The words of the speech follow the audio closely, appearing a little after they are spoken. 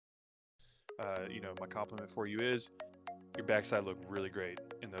my compliment for you is your backside looked really great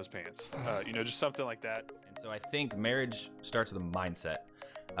in those pants. Just something like that. And so I think marriage starts with a mindset.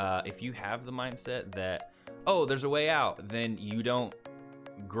 If you have the mindset that, oh, there's a way out, then you don't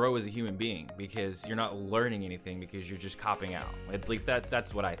grow as a human being because you're not learning anything because you're just copping out. Like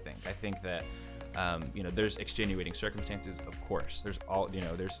that's what I think. I think that there's extenuating circumstances, of course. There's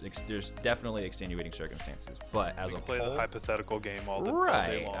definitely extenuating circumstances, but as a whole, play the hypothetical game all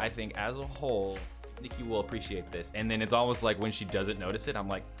day long. I think as a whole, Nikki will appreciate this. And then it's almost like when she doesn't notice it, I'm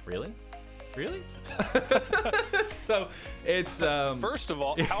like, really? So it's First of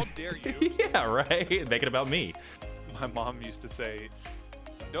all, how dare you? Yeah, right. Make it about me. My mom used to say,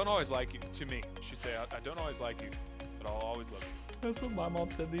 "I don't always like you." To me, she'd say, "I don't always like you, but I'll always love you." That's what my mom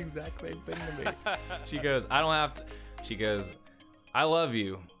said, the exact same thing to me. She goes, "I don't have to." She goes, "I love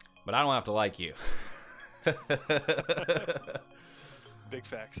you, but I don't have to like you." Big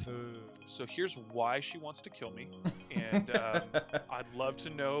facts. So here's why she wants to kill me, and I'd love to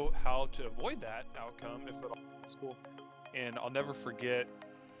know how to avoid that outcome if at all possible. And I'll never forget.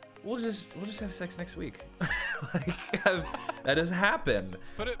 We'll just have sex next week. That has happened.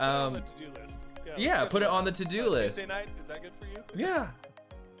 Put it on the to-do list. Yeah, put it on the to-do list. Tuesday night, is that good for you? Yeah.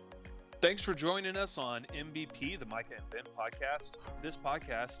 Thanks for joining us on MVP, the Micah and Ben podcast. This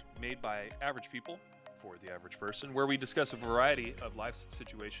podcast made by average people for the average person, where we discuss a variety of life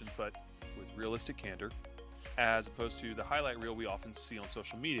situations, but with realistic candor, as opposed to the highlight reel we often see on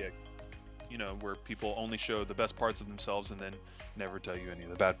social media, where people only show the best parts of themselves and then never tell you any of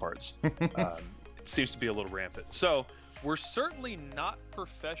the bad parts. It seems to be a little rampant. So we're certainly not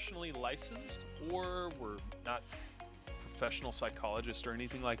professionally licensed, or we're not professional psychologists or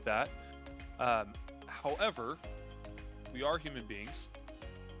anything like that. However, we are human beings,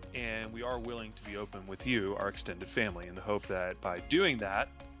 and we are willing to be open with you, our extended family, in the hope that by doing that,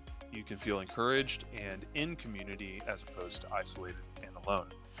 you can feel encouraged and in community as opposed to isolated and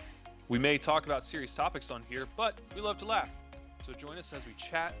alone. We may talk about serious topics on here, but we love to laugh. So join us as we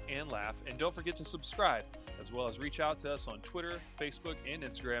chat and laugh, and don't forget to subscribe, as well as reach out to us on Twitter, Facebook, and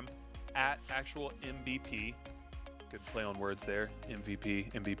Instagram at Actual MVP. Good play on words there,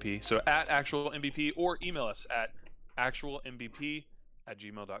 MVP. So at Actual MVP, or email us at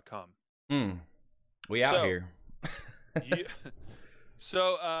actualmvp@gmail.com. We out here. Yeah.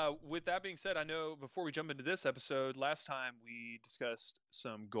 So with that being said, I know before we jump into this episode, last time we discussed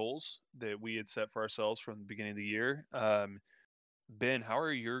some goals that we had set for ourselves from the beginning of the year. Ben, how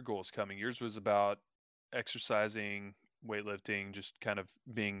are your goals coming? Yours was about exercising, weightlifting, just kind of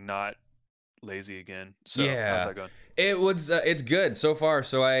being not lazy again. So yeah, how's that going? It's good so far.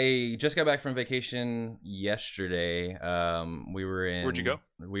 So I just got back from vacation yesterday. Where'd you go?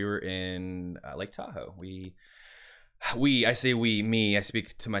 We were in Lake Tahoe. I say me, I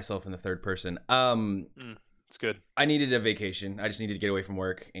speak to myself in the third person. It's good. I needed a vacation. I just needed to get away from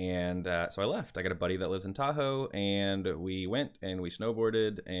work, and so I left. I got a buddy that lives in Tahoe, and we went and we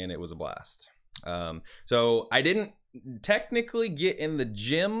snowboarded, and it was a blast. So I didn't technically get in the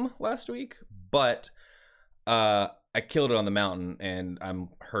gym last week, but I killed it on the mountain, and I'm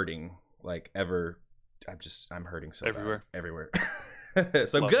hurting I'm hurting so everywhere. Bad. Everywhere.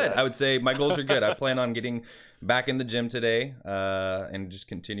 So Love good. that. I would say my goals are good. I plan on getting back in the gym today, and just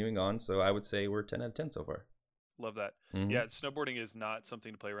continuing on. So I would say we're 10 out of 10 so far. Love that. Mm-hmm. Yeah, snowboarding is not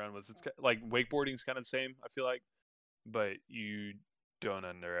something to play around with. It's like wakeboarding is kind of the same, I feel like, but you don't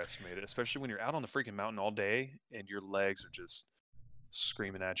underestimate it, especially when you're out on the freaking mountain all day and your legs are just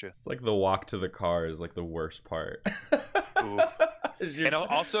screaming at you. It's like the walk to the car is like the worst part. And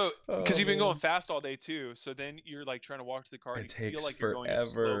also because you've been going fast all day too, so then you're like trying to walk to the car and it you takes feel like you're going in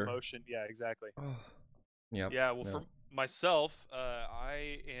slow motion. Yeah, exactly. Yep. Yeah, well, for myself,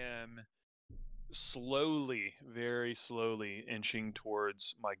 I am very slowly inching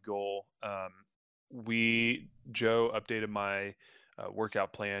towards my goal. Joe updated my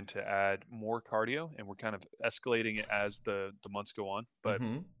workout plan to add more cardio, and we're kind of escalating it as the months go on. But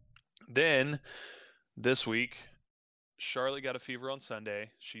then this week, Charlotte got a fever on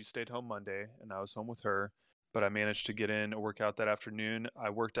Sunday. She stayed home Monday, and I was home with her. But I managed to get in a workout that afternoon. I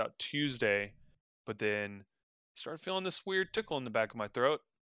worked out Tuesday, but then started feeling this weird tickle in the back of my throat.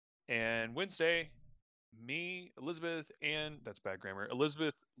 And Wednesday, me, Elizabeth, and that's bad grammar,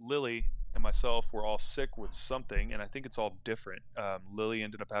 Elizabeth, Lily, and myself were all sick with something, and I think it's all different. Lily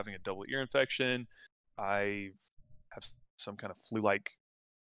ended up having a double ear infection. I have some kind of flu-like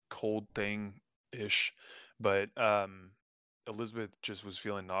cold thing-ish, but Elizabeth just was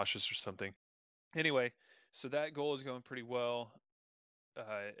feeling nauseous or something. Anyway, so that goal is going pretty well.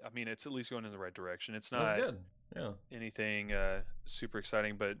 I mean, it's at least going in the right direction. It's not That's good. Yeah. anything super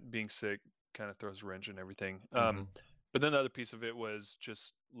exciting, but being sick kind of throws a wrench in everything. Mm-hmm. But then the other piece of it was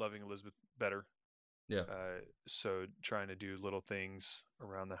just loving Elizabeth better. Yeah. So trying to do little things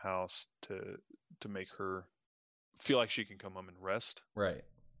around the house to make her feel like she can come home and rest, Right.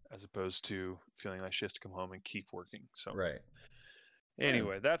 as opposed to feeling like she has to come home and keep working. So Right.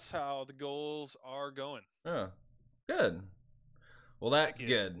 anyway, that's how the goals are going. Oh, good. Well, that's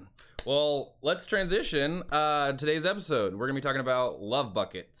good. Well, let's transition. Today's episode, we're going to be talking about love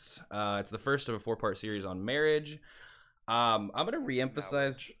buckets. It's the first of a 4-part series on marriage. I'm going to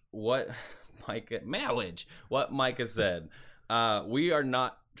reemphasize what Micah said. We are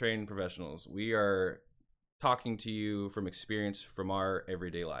not trained professionals. We are talking to you from experience from our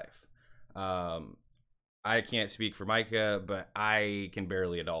everyday life. I can't speak for Micah, but I can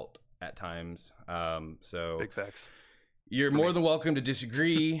barely adult at times. So big facts. You're more than welcome to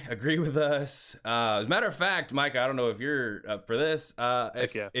disagree, agree with us. As a matter of fact, Mike, I don't know if you're up for this.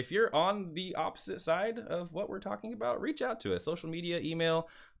 If you're on the opposite side of what we're talking about, reach out to us. Social media, email.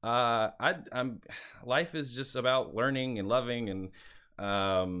 Life is just about learning and loving, and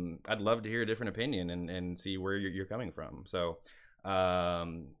I'd love to hear a different opinion and see where you're coming from. So,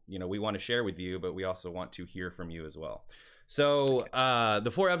 we want to share with you, but we also want to hear from you as well. So,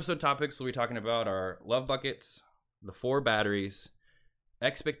 the 4 episode topics we'll be talking about are love buckets, the 4 batteries,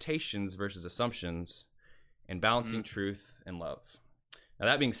 expectations versus assumptions, and balancing truth and love. Now,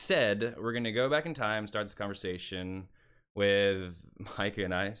 that being said, we're going to go back in time, start this conversation with Micah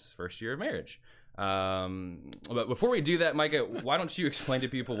and I's first year of marriage. But before we do that, Micah, why don't you explain to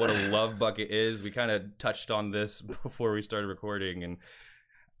people what a love bucket is? We kind of touched on this before we started recording, and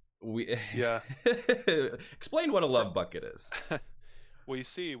explain what a love bucket is. Well, you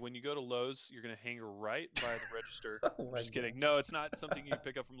see, when you go to Lowe's, you're going to hang right by the register. Just kidding. No, it's not something you can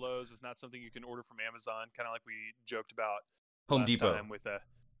pick up from Lowe's. It's not something you can order from Amazon, kind of like we joked about Home Depot. Time with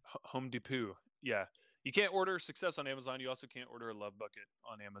Home Depot. Yeah. You can't order success on Amazon. You also can't order a love bucket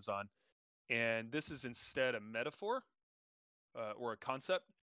on Amazon. And this is instead a metaphor or a concept.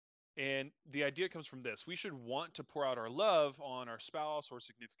 And the idea comes from this. We should want to pour out our love on our spouse or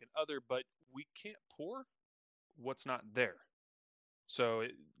significant other, but we can't pour what's not there. So,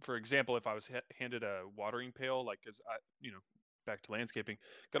 for example, if I was handed a watering pail, like, because back to landscaping,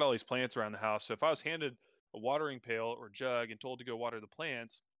 got all these plants around the house. So if I was handed a watering pail or jug and told to go water the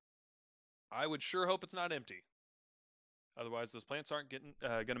plants, I would sure hope it's not empty. Otherwise, those plants aren't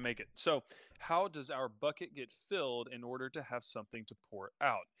going to make it. So how does our bucket get filled in order to have something to pour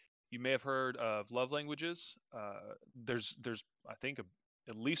out? You may have heard of love languages. There's I think,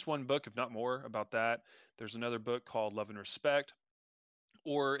 at least one book, if not more, about that. There's another book called Love and Respect.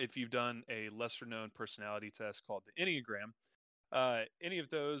 Or if you've done a lesser-known personality test called the Enneagram, any of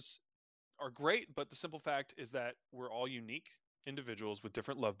those are great, but the simple fact is that we're all unique individuals with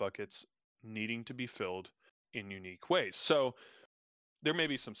different love buckets needing to be filled in unique ways. So there may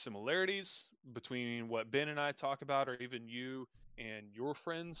be some similarities between what Ben and I talk about, or even you and your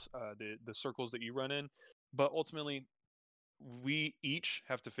friends, the circles that you run in, but ultimately we each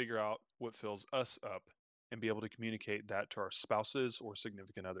have to figure out what fills us up and be able to communicate that to our spouses or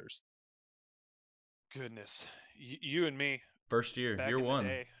significant others. Goodness, you and me. First year, year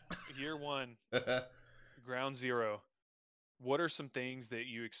one, ground zero. What are some things that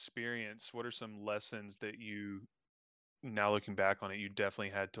you experience? What are some lessons that you, now looking back on it, you definitely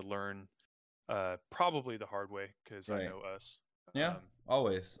had to learn, probably the hard way, because I know us. Yeah,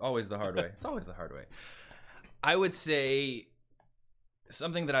 always the hard way. It's always the hard way. I would say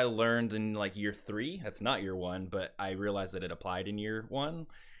something that I learned in like year 3, that's not year 1, but I realized that it applied in year 1,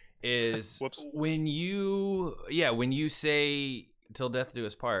 is when you say till death do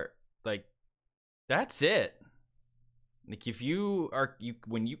us part, like, that's it. Like, if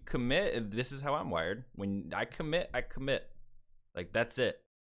when you commit, this is how I'm wired. When I commit. Like, that's it.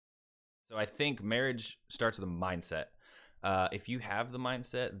 So I think marriage starts with a mindset. If you have the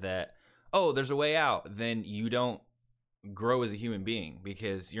mindset that, oh, there's a way out, then you don't grow as a human being,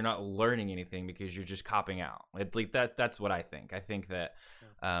 because you're not learning anything, because you're just copping out. Like that's what I think. I think that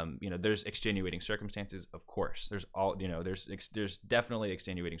there's extenuating circumstances, of course. There's there's definitely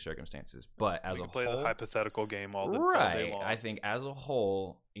extenuating circumstances, but as a whole, play the hypothetical game all day long. I think as a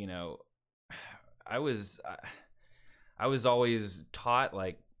whole, I was always taught,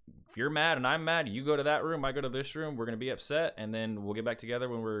 like, if you're mad and I'm mad, you go to that room, I go to this room, we're going to be upset, and then we'll get back together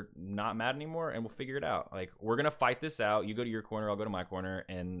when we're not mad anymore, and we'll figure it out. Like, we're going to fight this out. You go to your corner, I'll go to my corner,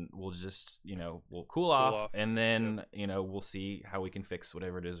 and we'll just, we'll cool off, and then, we'll see how we can fix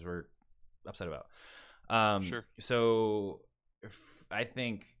whatever it is we're upset about. Sure. So I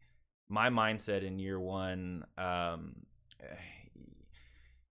think my mindset in year 1,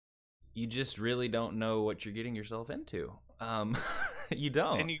 you just really don't know what you're getting yourself into. You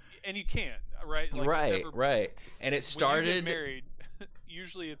don't. And you can't, right? Like, right. And it started. When you get married,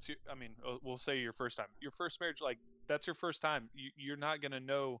 usually it's, I mean, we'll say your first time, your first marriage, like that's your first time. You're not gonna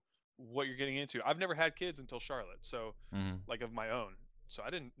know what you're getting into. I've never had kids until Charlotte, so like of my own. So I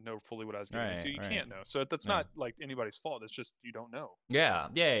didn't know fully what I was getting into. You can't know. So that's not like anybody's fault. It's just you don't know. Yeah.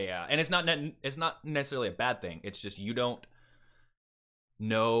 And it's not necessarily a bad thing. It's just you don't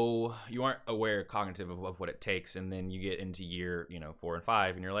know, you aren't aware, cognitive of what it takes, and then you get into year 4 and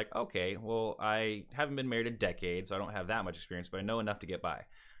 5, and you're like, okay, well, I haven't been married a decade, so I don't have that much experience, but I know enough to get by.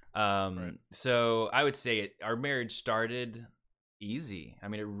 Right. So I would say our marriage started easy. I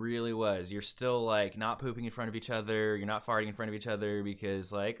mean, it really was. You're still like not pooping in front of each other. You're not farting in front of each other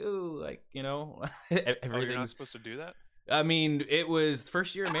because everything's you're not supposed to do that. I mean, it was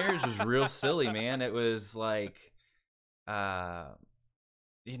first year of marriage was real silly, man. It was like,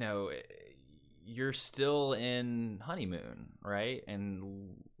 you're still in honeymoon, right?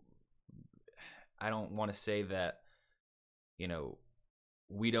 And I don't want to say that,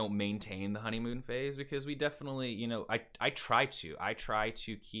 we don't maintain the honeymoon phase, because we definitely, I try to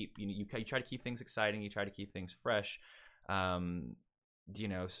keep, you try to keep things exciting. You try to keep things fresh. So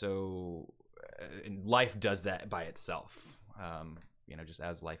life does that by itself. Just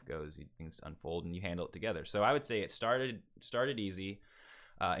as life goes, things unfold and you handle it together. So I would say it started easy,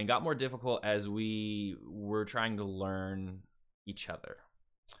 and got more difficult as we were trying to learn each other.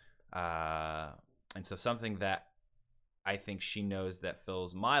 And so something that I think she knows that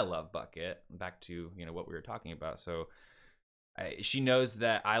fills my love bucket, back to, what we were talking about. So she knows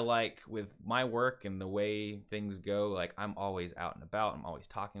that I like, with my work and the way things go, like I'm always out and about. I'm always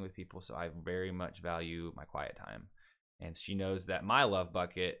talking with people. So I very much value my quiet time. And she knows that my love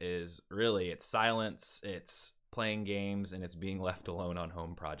bucket is really, it's silence, it's playing games, and it's being left alone on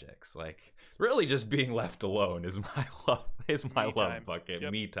home projects. Like really just being left alone is my love bucket.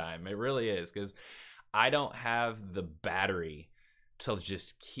 Yep. Me time. It really is, because I don't have the battery to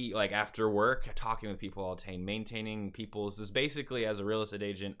just keep, like, after work, talking with people all day, maintaining people's, is basically, as a real estate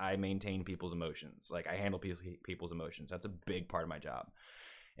agent, I maintain people's emotions. Like, I handle people's emotions. That's a big part of my job.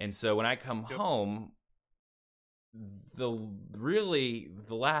 And so when I come home, the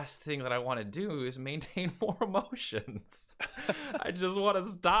last thing that I want to do is maintain more emotions. I just want to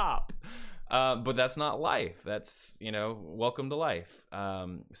stop. But that's not life. That's, welcome to life.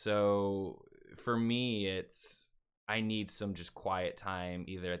 So for me, I need some just quiet time,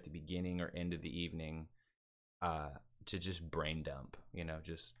 either at the beginning or end of the evening, to just brain dump,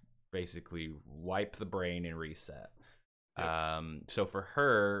 just basically wipe the brain and reset. Yep. So for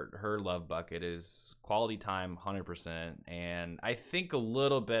her love bucket is quality time, 100%. And I think a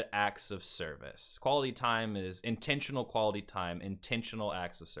little bit acts of service. Quality time is intentional quality time, intentional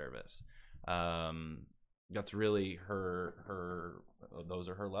acts of service. That's really those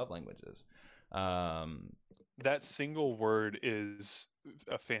are her love languages. That single word is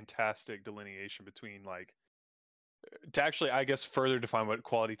a fantastic delineation between, like, to actually, I guess, further define what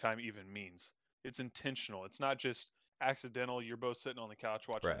quality time even means. It's intentional. It's not just accidental. You're both sitting on the couch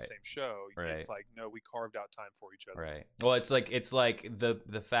watching the same show. Right. It's like, no, we carved out time for each other. Right. Well, it's like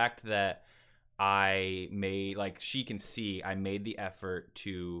the fact that I made, like, she can see I made the effort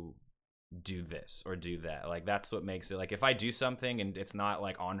to do this or do that. Like, that's what makes it, like, if I do something and it's not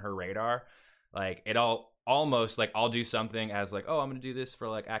like on her radar, like, it almost like I'll do something as like, oh, I'm gonna do this for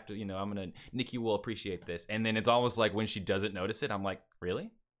like active, Nikki will appreciate this, and then it's almost like when she doesn't notice it, I'm like, really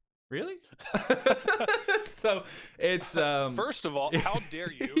So it's first of all, how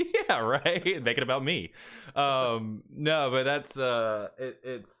dare you? Yeah, right. Make it about me. No, but that's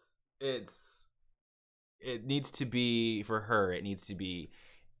it needs to be, for her, it needs to be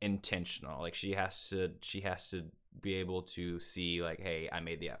intentional. Like, she has to be able to see, like, hey, I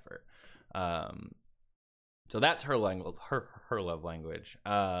made the effort. So that's her language, her love language.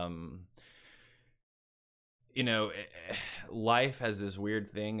 Life has this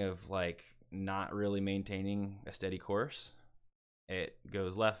weird thing of, like, not really maintaining a steady course. It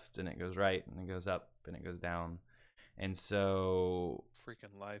goes left and it goes right and it goes up and it goes down. And so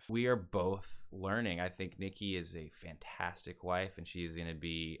freaking life. We are both learning. I think Nikki is a fantastic wife and she's going to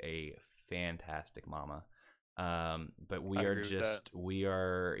be a fantastic mama. But we are it's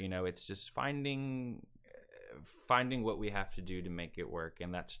just finding what we have to do to make it work,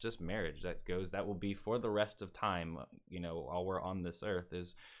 and that's just marriage. That will be for the rest of time, while we're on this earth,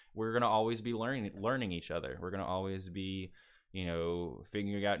 is we're going to always be learning each other. We're going to always be,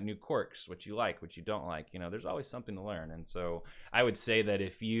 figuring out new quirks, what you like, what you don't like. There's always something to learn. And so I would say that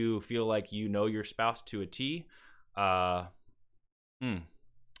if you feel like your spouse to a T,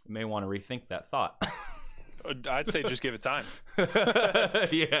 may want to rethink that thought. I'd say just give it time.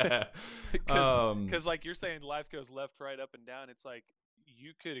 Yeah. Because like you're saying, life goes left, right, up, and down. It's like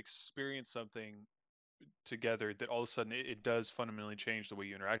you could experience something together that all of a sudden it does fundamentally change the way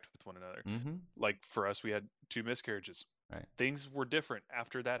you interact with one another. Mm-hmm. Like for us, we had 2 miscarriages. Right. Things were different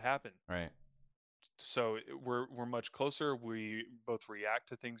after that happened. Right. So we're much closer. We both react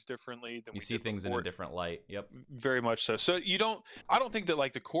to things differently than You we see did things before. in a different light. Yep. Very much so. So I don't think that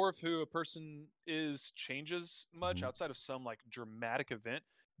like the core of who a person is changes much outside of some like dramatic event,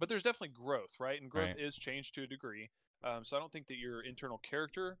 but there's definitely growth, right? And growth is change to a degree. So I don't think that your internal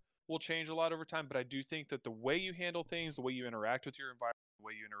character will change a lot over time, but I do think that the way you handle things, the way you interact with your environment, the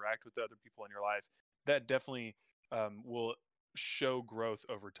way you interact with the other people in your life, that definitely will show growth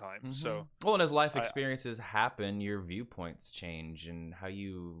over time. Mm-hmm. So well, and as life experiences happen, your viewpoints change and how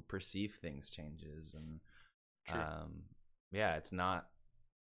you perceive things changes, and it's not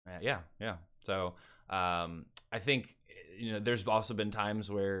so I think there's also been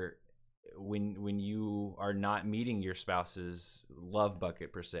times where when you are not meeting your spouse's love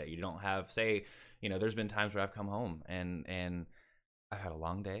bucket per se, you don't have, say, there's been times where I've come home and I've had a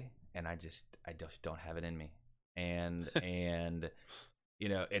long day and I just don't have it in me. And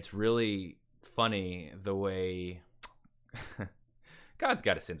it's really funny the way God's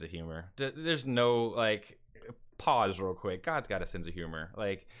got a sense of humor. There's no, like, pause real quick. God's got a sense of humor.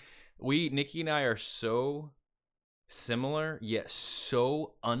 Like, Nikki and I are so similar yet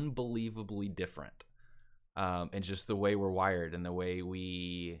so unbelievably different, and just the way we're wired and the way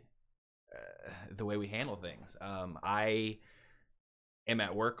we handle things. I am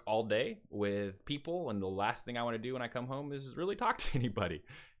at work all day with people, and the last thing I want to do when I come home is really talk to anybody.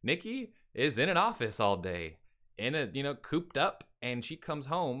 Nikki is in an office all day, in a cooped up, and she comes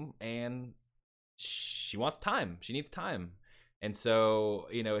home and she wants time. She needs time. And so,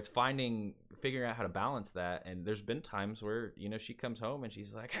 it's figuring out how to balance that. And there's been times where, she comes home and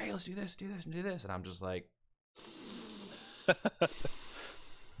she's like, hey, let's do this, and do this. And I'm just like,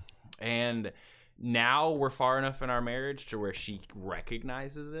 and now we're far enough in our marriage to where she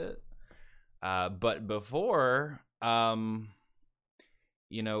recognizes it. But before, I've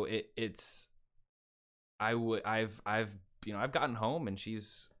gotten home and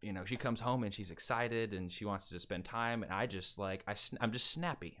she's, she comes home and she's excited and she wants to spend time. And I just I'm just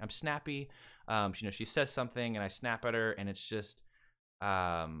snappy. I'm snappy. She says something and I snap at her, and it's just,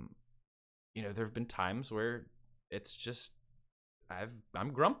 there've been times where it's just,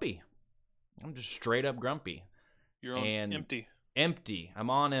 I'm grumpy. I'm just straight up grumpy. You're on empty. Empty. I'm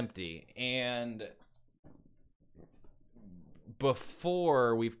on empty. And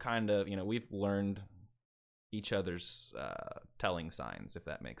before we've kind of, we've learned each other's telling signs, if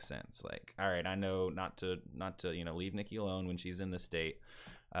that makes sense. Like, all right, I know not to leave Nikki alone when she's in this state,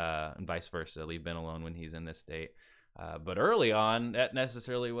 and vice versa, leave Ben alone when he's in this state. But early on, that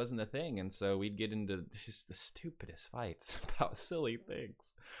necessarily wasn't a thing, and so we'd get into just the stupidest fights about silly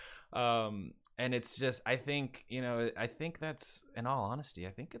things. And it's just, I think that's, in all honesty,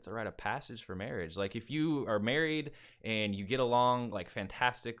 I think it's a rite of passage for marriage. Like, if you are married and you get along like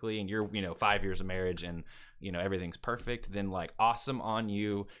fantastically, and you're 5 years of marriage and everything's perfect, then like, awesome on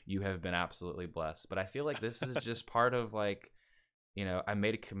you. You have been absolutely blessed. But I feel like this is just part of, like, I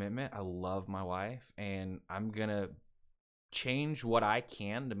made a commitment. I love my wife, and I'm gonna change what I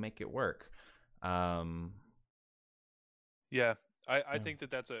can to make it work. I think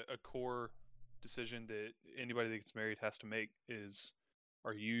that's a core decision that anybody that gets married has to make is,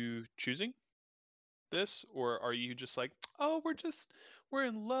 are you choosing this, or are you just like, oh, we're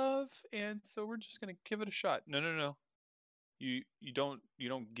in love, and so we're just gonna give it a shot? No. You don't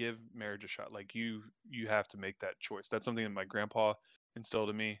give marriage a shot. Like, you have to make that choice. That's something that my grandpa instilled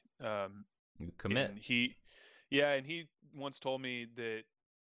in me. You commit. And he once told me that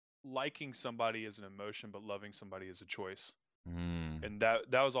liking somebody is an emotion, but loving somebody is a choice. And that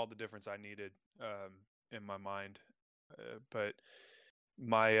was all the difference I needed in my mind. But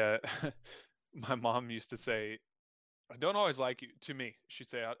my my mom used to say, I don't always like you. To me, she'd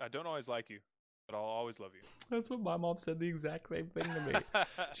say, I don't always like you, but I'll always love you. That's what my mom said, the exact same thing to me.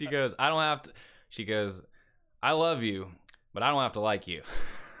 She goes, I love you, but I don't have to like you.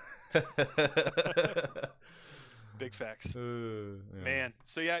 Big facts. Yeah. Man.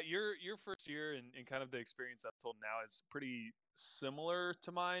 So yeah, your first year and kind of the experience I've told now is pretty similar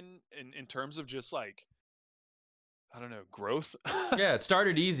to mine in terms of just, like, I don't know, growth. Yeah, it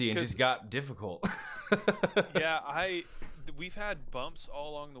started easy and just got difficult. Yeah, we've had bumps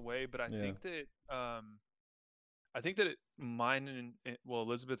all along the way, but I think that mine and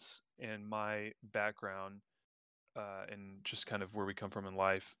Elizabeth's and my background, and just kind of where we come from in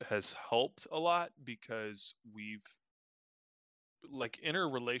life has helped a lot because we've like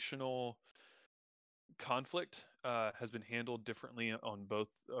interrelational conflict has been handled differently on both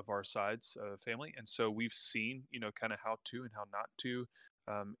of our sides of family, and so we've seen, kind of how to and how not to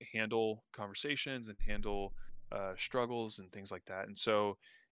handle conversations and handle struggles and things like that. And so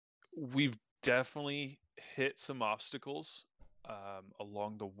we've definitely hit some obstacles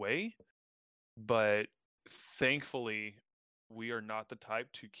along the way, but thankfully we are not the type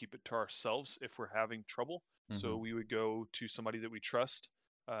to keep it to ourselves if we're having trouble. So we would go to somebody that we trust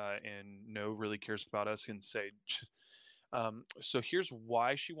and know really cares about us and say, so here's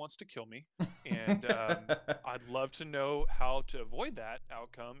why she wants to kill me. And I'd love to know how to avoid that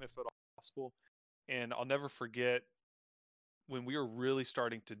outcome if at all possible. And I'll never forget when we were really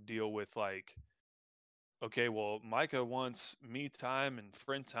starting to deal with like, okay, well, Micah wants me time and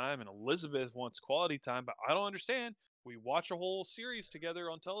friend time, and Elizabeth wants quality time, but I don't understand. We watch a whole series together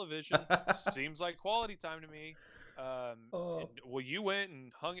on television. Seems like quality time to me. Oh. And well, you went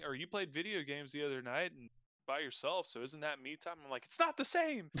and you played video games the other night and by yourself. So isn't that me time? I'm like, it's not the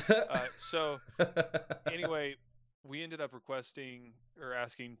same. So anyway, we ended up requesting or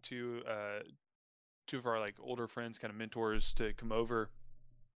asking two of our like older friends, kind of mentors, to come over,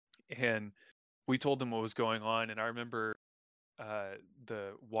 and we told them what was going on. And I remember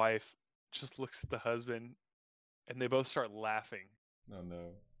the wife just looks at the husband and they both start laughing. Oh no.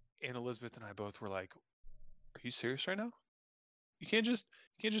 And Elizabeth and I both were like, are you serious right now? You can't just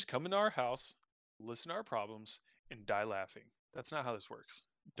come into our house, listen to our problems, and die laughing. That's not how this works.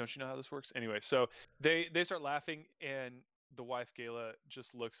 Don't you know how this works? Anyway, so they start laughing, and the wife Gayla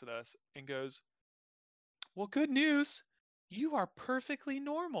just looks at us and goes, well, good news. You are perfectly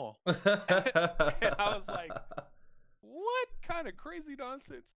normal. And I was like, what kind of crazy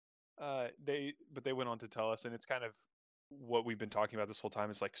nonsense? They went on to tell us, and it's kind of what we've been talking about this whole time.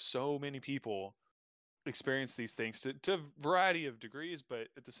 Is like so many people experience these things to a variety of degrees, but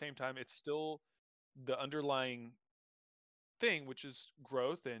at the same time, it's still the underlying thing, which is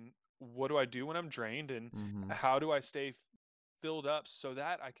growth. And what do I do when I'm drained, and how do I stay filled up so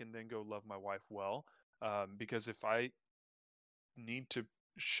that I can then go love my wife well? Because if I need to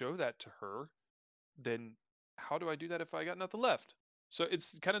show that to her, then how do I do that if I got nothing left? So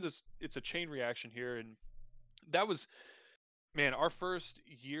it's kind of this, it's a chain reaction here. And that was, man, our first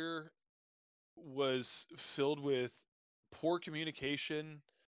year was filled with poor communication.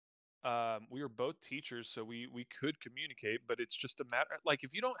 We were both teachers, so we could communicate, but it's just a matter, like,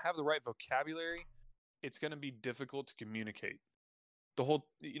 if you don't have the right vocabulary, it's going to be difficult to communicate. The whole,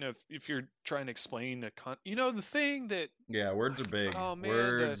 if you're trying to explain the thing that, Yeah, words are like, big. oh man,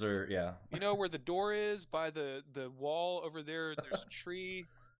 Words are, yeah. where the door is by the wall over there, there's a tree.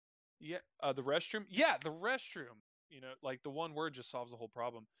 Yeah, the restroom. Yeah, the restroom. Like the one word just solves the whole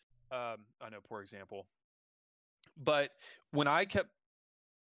problem. I know, poor example. But when I kept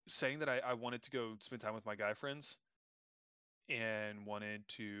saying that I wanted to go spend time with my guy friends and wanted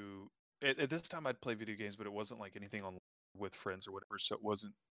to, at this time I'd play video games, but it wasn't like anything on with friends or whatever, so it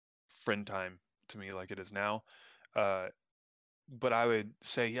wasn't friend time to me like it is now. Uh, but I would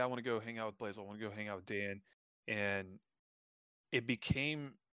say, yeah, I want to go hang out with Blaze. I want to go hang out with Dan, and it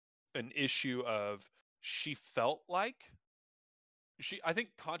became an issue of, she felt like I think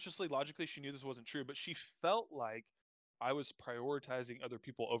consciously, logically, she knew this wasn't true, but she felt like I was prioritizing other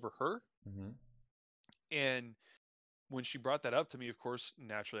people over her. And when she brought that up to me, of course,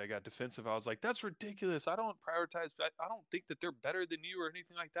 naturally I got defensive. I was like, that's ridiculous. I don't prioritize. I don't think that they're better than you or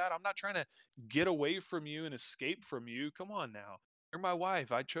anything like that. I'm not trying to get away from you and escape from you. Come on now. You're my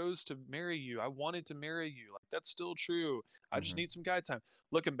wife. I chose to marry you. I wanted to marry you. Like, that's still true. I just need some guy time.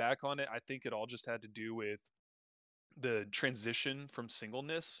 Looking back on it, I think it all just had to do with the transition from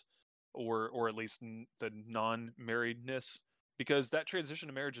singleness, or at least the non-marriedness, because that transition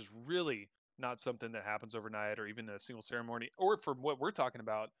to marriage is really not something that happens overnight or even a single ceremony, or from what we're talking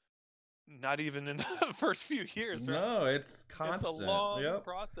about, not even in the first few years, right? No, it's It's a constant. long Yep.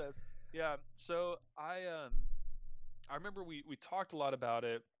 process. Yeah. So I remember we talked a lot about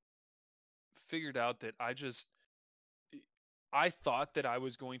it, figured out that I thought that I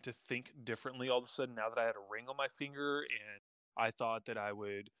was going to think differently all of a sudden now that I had a ring on my finger, and I thought that I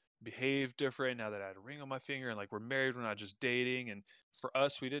would behave different now that I had a ring on my finger, and like, we're married, we're not just dating. And for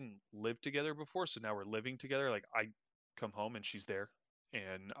us, we didn't live together before, so now we're living together. Like, I come home and she's there,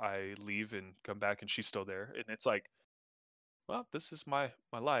 and I leave and come back and she's still there, and it's like, well, this is my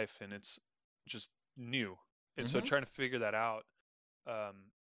life, and it's just new. And so trying to figure that out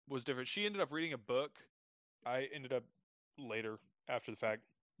um, was different. She ended up reading a book. I ended up later, after the fact,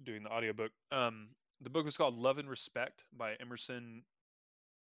 doing the audiobook. The book was called Love and Respect by Emerson.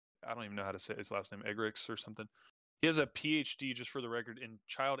 I don't even know how to say his last name, Eggerichs or something. He has a PhD, just for the record, in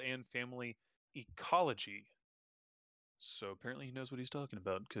child and family ecology. So apparently he knows what he's talking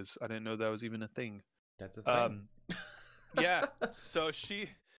about, because I didn't know that was even a thing. That's a thing. Yeah. So she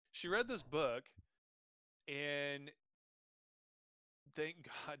read this book, and thank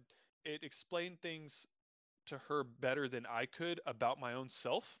God it explained things to her better than I could about my own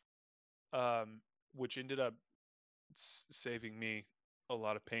self, which ended up saving me a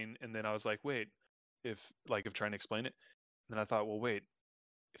lot of pain. And then I was like, wait, if trying to explain it, and then I thought, well, wait,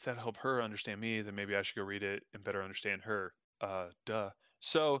 if that helped her understand me, then maybe I should go read it and better understand her. Duh.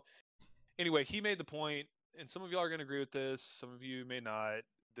 So anyway, he made the point, and some of y'all are going to agree with this, some of you may not.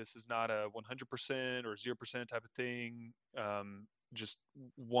 This is not a 100% or 0% type of thing. Just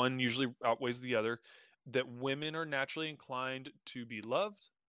one usually outweighs the other. That women are naturally inclined to be loved,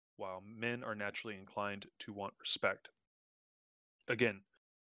 while men are naturally inclined to want respect. Again,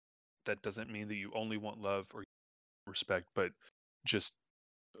 that doesn't mean that you only want love or respect, but just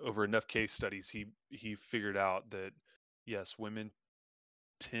over enough case studies, he figured out that yes, women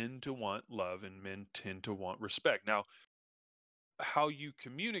tend to want love and men tend to want respect. Now, how you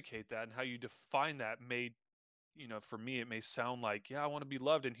communicate that and how you define that may, for me, it may sound like, yeah, I want to be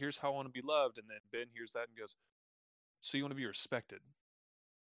loved, and here's how I want to be loved. And then Ben hears that and goes, so you want to be respected?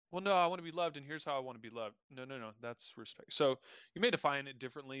 Well, no, I want to be loved, and here's how I want to be loved. No, that's respect. So you may define it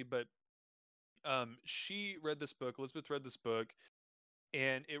differently, but she read this book, Elizabeth read this book,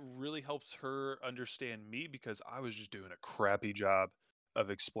 and it really helps her understand me, because I was just doing a crappy job of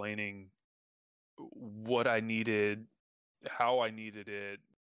explaining what I needed, how I needed it,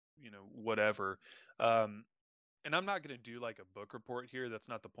 whatever. And I'm not going to do like a book report here. That's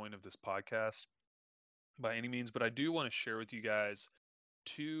not the point of this podcast by any means, but I do want to share with you guys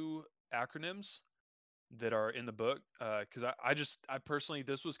 2 acronyms that are in the book, because I personally,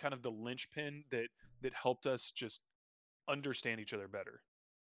 this was kind of the linchpin that helped us just understand each other better.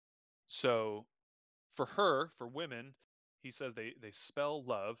 So for women, he says they spell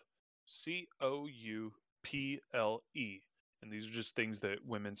love COUPLE, and these are just things that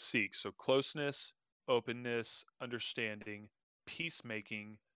women seek. So closeness, openness, understanding,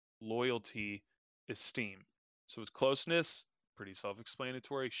 peacemaking, loyalty, esteem. So with closeness, pretty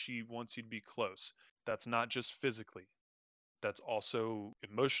self-explanatory. She wants you to be close. That's not just physically. That's also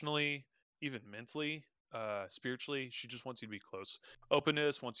emotionally, even mentally, spiritually. She just wants you to be close.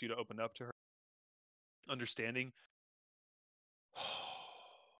 Openness wants you to open up to her. Understanding.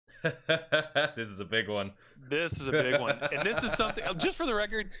 This is a big one. This is a big one. And this is something, just for the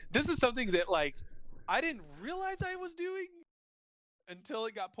record, this is something that I didn't realize I was doing until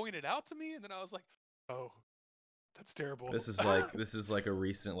it got pointed out to me. And then I was like, oh, that's terrible. This is like a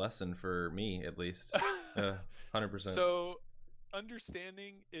recent lesson for me, at least. 100%. So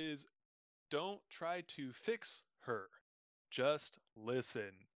understanding is, don't try to fix her. Just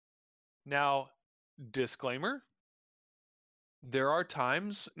listen. Now, disclaimer, there are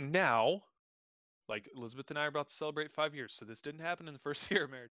times now, like Elizabeth and I are about to celebrate 5 years, so this didn't happen in the first year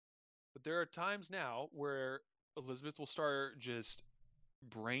of marriage, but there are times now where Elizabeth will start just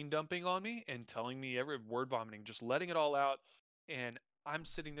brain dumping on me and telling me every word vomiting, just letting it all out. And I'm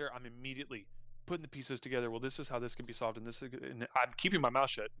sitting there, I'm immediately putting the pieces together. Well, this is how this can be solved, and and I'm keeping my mouth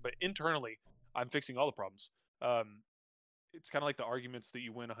shut, but internally, I'm fixing all the problems. It's kind of like the arguments that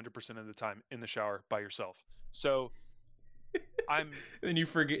you win 100% of the time in the shower by yourself. So then you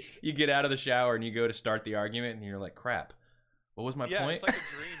forget, you get out of the shower and you go to start the argument and you're like, crap, what was my point? It's like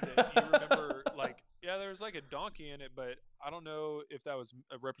a dream that you remember, like, yeah, there was like a donkey in it, but I don't know if that was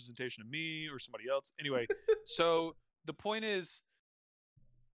a representation of me or somebody else. Anyway, so the point is,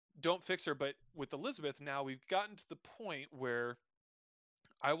 don't fix her. But with Elizabeth, now we've gotten to the point where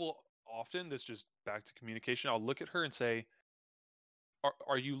I will often, this just back to communication, I'll look at her and say,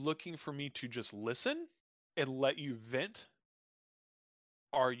 are you looking for me to just listen and let you vent?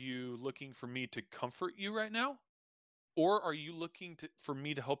 Are you looking for me to comfort you right now? Or are you looking for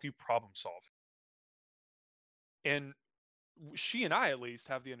me to help you problem solve? And she and I, at least,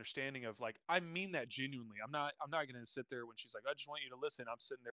 have the understanding of, like, I mean that genuinely. I'm not going to sit there when she's like, I just want you to listen. I'm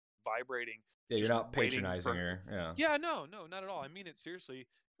sitting there vibrating. Yeah, you're not patronizing her. Yeah, no, not at all. I mean it seriously,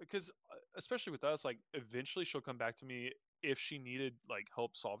 because especially with us, like, eventually she'll come back to me if she needed like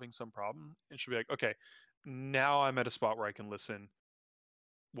help solving some problem, and she'll be like, okay, now I'm at a spot where I can listen.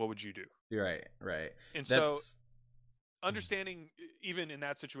 What would you do? Right. And so understanding, even in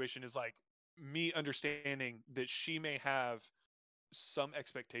that situation, is like me understanding that she may have some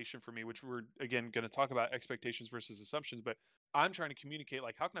expectation for me, which we're again going to talk about expectations versus assumptions, but I'm trying to communicate,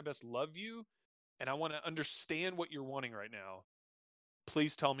 like, how can I best love you and I want to understand what you're wanting right now.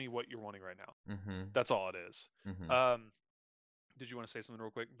 Please tell me what you're wanting right now. Mm-hmm. That's all it is. Mm-hmm. Did you want to say something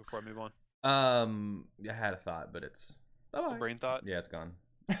real quick before I move on? I had a thought, but it's a brain thought. Yeah, it's gone.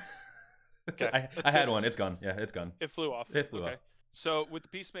 Okay, I had one. It's gone. Yeah, it's gone. It flew off. It flew off. So with the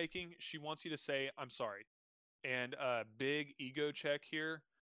peacemaking, she wants you to say, "I'm sorry," and big ego check here.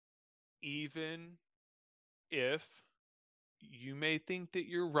 Even if you may think that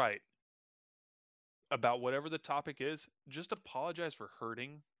you're right about whatever the topic is, just apologize for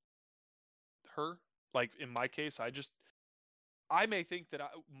hurting her. Like in my case, I may think that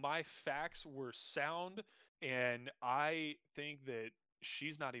my facts were sound, and I think that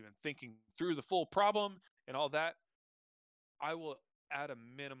she's not even thinking through the full problem and all that. I will, at a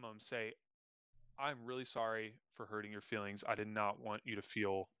minimum, say, I'm really sorry for hurting your feelings. I did not want you to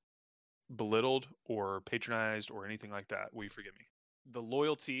feel belittled or patronized or anything like that. Will you forgive me? The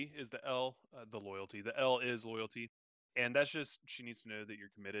loyalty is the L. The L is loyalty. And that's just, she needs to know that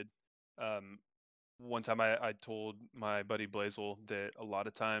you're committed. One time I told my buddy Blazel that a lot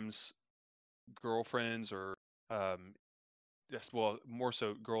of times girlfriends or, yes, well, more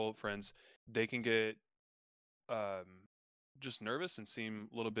so girlfriends, they can get just nervous and seem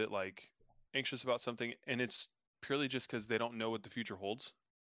a little bit like anxious about something. And it's purely just because they don't know what the future holds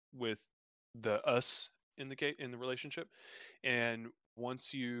with the us in the relationship. And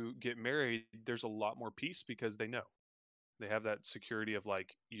once you get married, there's a lot more peace because they know they have that security of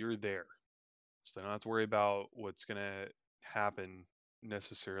like you're there, so they don't have to worry about what's gonna happen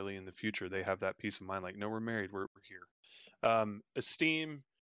necessarily in the future. They have that peace of mind, like no, we're married, we're here. Esteem,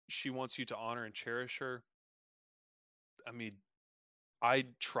 she wants you to honor and cherish her. I mean, I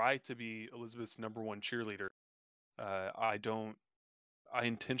try to be Elizabeth's number one cheerleader. I don't I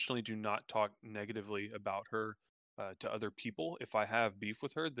intentionally do not talk negatively about her to other people. If I have beef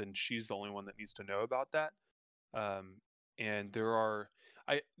with her, then she's the only one that needs to know about that. Um, and there are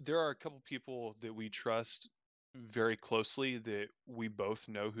a couple people that we trust very closely that we both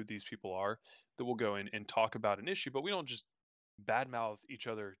know who these people are, that will go in and talk about an issue, but we don't just badmouth each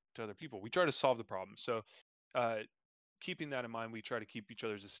other to other people. We try to solve the problem. So, uh, keeping that in mind, we try to keep each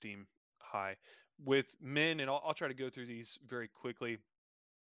other's esteem high. With men, and I'll try to go through these very quickly.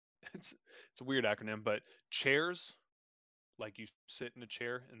 It's a weird acronym, but chairs, like you sit in a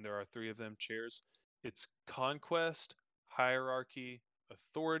chair, and there are three of them chairs. It's conquest, hierarchy,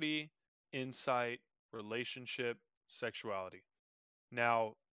 authority, insight, relationship, sexuality.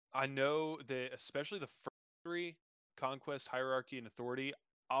 Now, I know that especially the first three, conquest, hierarchy, and authority,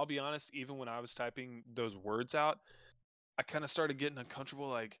 I'll be honest, even when I was typing those words out, I kind of started getting uncomfortable,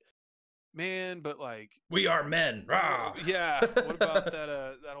 like, man, but like we are men. Rah! Yeah, what about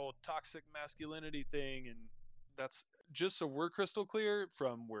that whole toxic masculinity thing? And that's just so we're crystal clear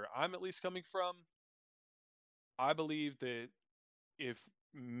from where I'm at least coming from. I believe that if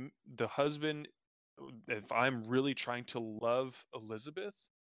the husband, if I'm really trying to love Elizabeth,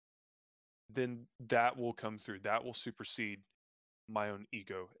 then that will come through. That will supersede my own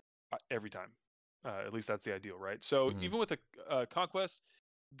ego every time. At least that's the ideal, right? So even with a conquest,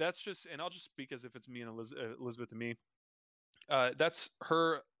 that's just, and I'll just speak as if it's me and Elizabeth and me. That's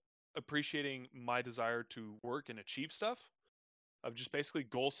her appreciating my desire to work and achieve stuff, of just basically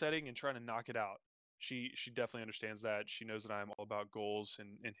goal setting and trying to knock it out. She definitely understands that. She knows that I'm all about goals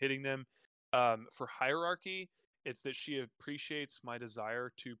and hitting them. For hierarchy, it's that she appreciates my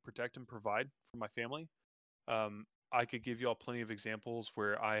desire to protect and provide for my family. I could give you all plenty of examples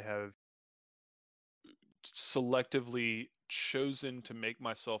where I have selectively chosen to make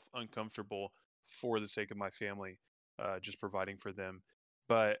myself uncomfortable for the sake of my family, just providing for them.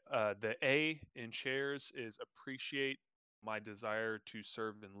 But the A in chairs is appreciate my desire to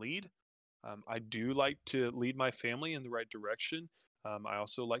serve and lead. I do like to lead my family in the right direction. I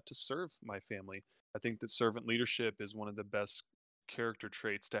also like to serve my family. I think that servant leadership is one of the best character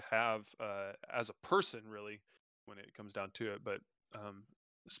traits to have as a person, really, when it comes down to it. But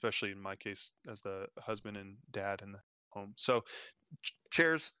especially in my case, as the husband and dad in the home. So,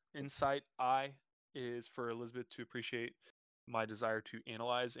 chairs, insight, I is for Elizabeth to appreciate my desire to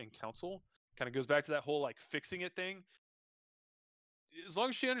analyze and counsel. Kind of goes back to that whole like fixing it thing. As long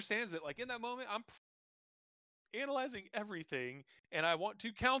as she understands it, like in that moment, I'm analyzing everything and I want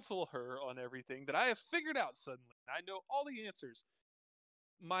to counsel her on everything that I have figured out suddenly. I know all the answers.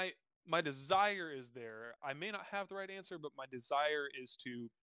 My desire is there. I may not have the right answer, but my desire is to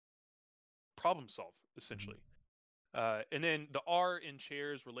problem solve essentially. And then the R in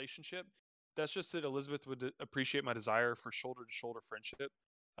chairs relationship, that's just that Elizabeth would appreciate my desire for shoulder to shoulder friendship.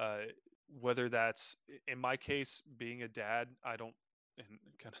 Uh, Whether that's in my case being a dad, I don't and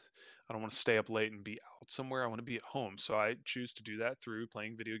kind of I don't want to stay up late and be out somewhere. I want to be at home. So I choose to do that through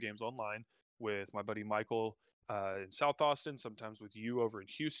playing video games online with my buddy Michael in South Austin, sometimes with you over in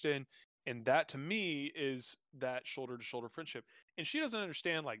Houston. And that to me is that shoulder to shoulder friendship. And she doesn't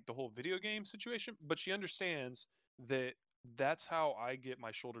understand like the whole video game situation, but she understands that that's how I get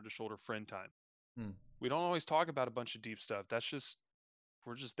my shoulder to shoulder friend time. Hmm. We don't always talk about a bunch of deep stuff. That's just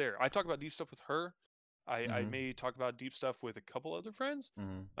we're just there. I talk about deep stuff with her. I may talk about deep stuff with a couple other friends.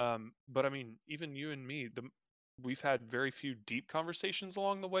 But I mean, even you and me, we've had very few deep conversations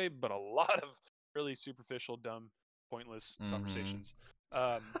along the way, but a lot of really superficial, dumb, pointless conversations.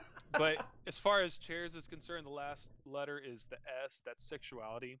 But as far as chairs is concerned, the last letter is the S. That's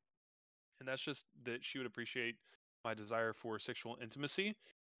sexuality, and that's just that she would appreciate my desire for sexual intimacy.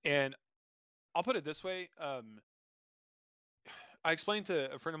 And I'll put it this way. I explained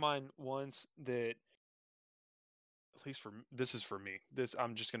to a friend of mine once that, at least this is for me. This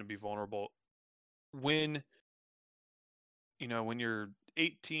I'm just going to be vulnerable. When when you're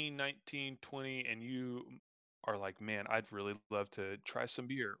 18, 19, 20 and you are like, "Man, I'd really love to try some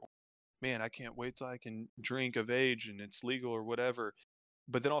beer." "Man, I can't wait till I can drink of age and it's legal or whatever."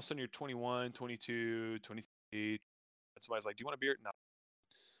 But then all of a sudden you're 21, 22, 23, and somebody's like, "Do you want a beer?" No.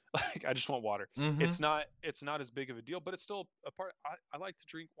 Like, I just want water. It's not as big of a deal, but it's still a part. I like to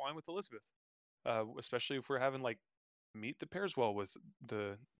drink wine with Elizabeth, especially if we're having like meat that pairs well with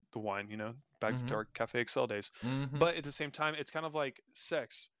the wine. Back to our Cafe Excel days. But at the same time, it's kind of like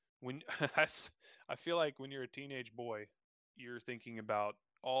sex. When I feel like when you're a teenage boy, you're thinking about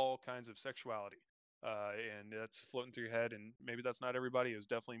all kinds of sexuality, and that's floating through your head. And maybe that's not everybody. It was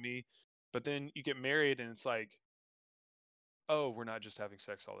definitely me. But then you get married, and it's like, oh, we're not just having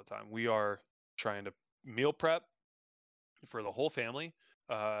sex all the time. We are trying to meal prep for the whole family.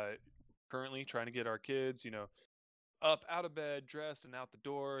 Currently trying to get our kids, up out of bed, dressed, and out the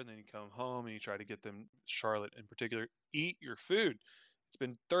door. And then you come home and you try to get them, Charlotte in particular, eat your food. It's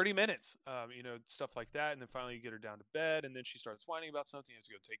been 30 minutes, stuff like that. And then finally you get her down to bed, and then she starts whining about something. You have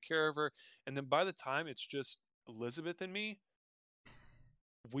to go take care of her. And then by the time it's just Elizabeth and me,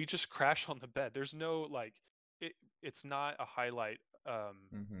 we just crash on the bed. There's no like, it's not a highlight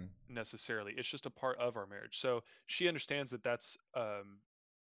necessarily. It's just a part of our marriage. So she understands that that's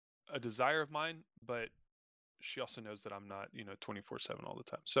a desire of mine, but she also knows that I'm not 24/7 all the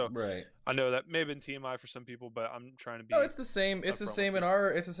time. So Right. I know that may have been TMI for some people, but I'm trying to be. No, it's the same. It's the same in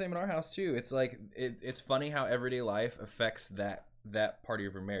our house too. It's like it's funny how everyday life affects that part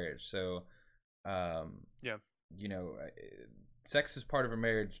of your marriage. So, yeah, sex is part of a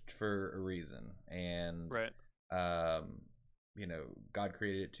marriage for a reason, and right. God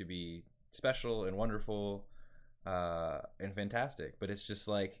created it to be special and wonderful, and fantastic. But it's just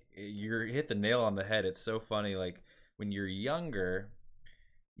like you hit the nail on the head. It's so funny. Like when you're younger,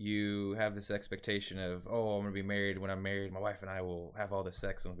 you have this expectation of, oh, I'm gonna be married. When I'm married, my wife and I will have all this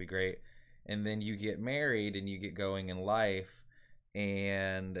sex and it'll be great. And then you get married and you get going in life,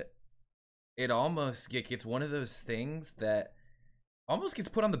 and it almost gets one of those things that almost gets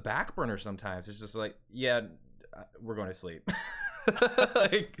put on the back burner sometimes. It's just like, yeah, we're going to sleep.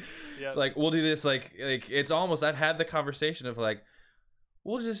 It's like, we'll do this. Like it's almost, I've had the conversation of like,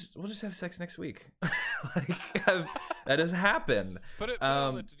 we'll just have sex next week. That has happened. Put it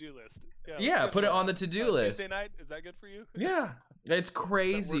on the to-do list. Yeah, put it on the to-do list. Tuesday night, is that good for you? Yeah, it's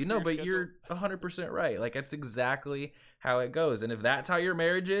crazy. No, but you're 100% right. Like that's exactly how it goes. And if that's how your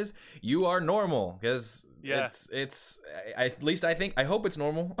marriage is, you are normal. Because it's at least I hope it's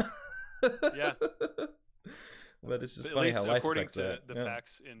normal. Yeah. But it's just funny how life according affects to that. the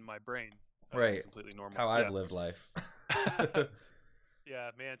facts in my brain, right? It's completely normal. How I've lived life.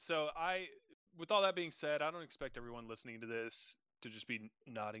 Yeah, man. So with all that being said, I don't expect everyone listening to this to just be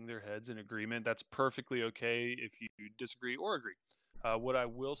nodding their heads in agreement. That's perfectly okay if you disagree or agree. What I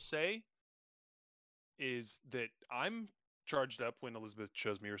will say is that I'm charged up when Elizabeth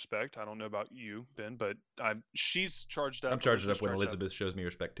shows me respect. I don't know about you, Ben, but she's charged up. I'm charged up when Elizabeth shows me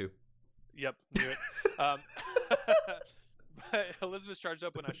respect too. Yep, knew it. But Elizabeth's charged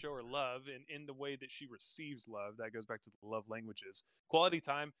up when I show her love, and in the way that she receives love. That goes back to the love languages. Quality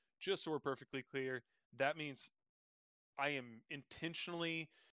time, just so we're perfectly clear, that means I am intentionally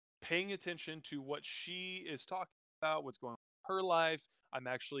paying attention to what she is talking about, what's going on in her life. I'm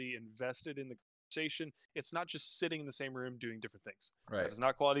actually invested in the conversation. It's not just sitting in the same room doing different things. Right. That is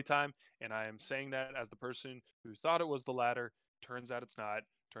not quality time, and I am saying that as the person who thought it was the latter. Turns out it's not.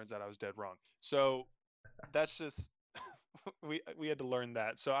 Turns out I was dead wrong. So that's just we had to learn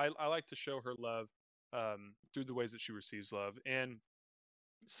that. So I like to show her love through the ways that she receives love, and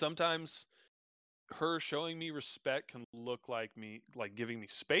sometimes her showing me respect can look like me like giving me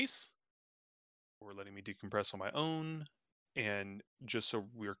space or letting me decompress on my own. And just so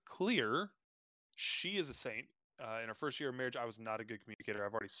we're clear, she is a saint. In our first year of marriage, I was not a good communicator.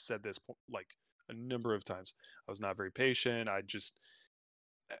 I've already said this like a number of times. I was not very patient.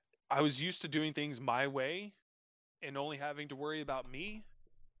 I was used to doing things my way and only having to worry about me.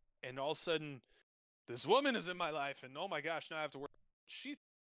 And all of a sudden, this woman is in my life, and oh my gosh, now I have to worry.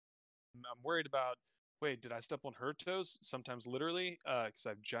 I'm worried about. Wait, did I step on her toes? Sometimes literally, because I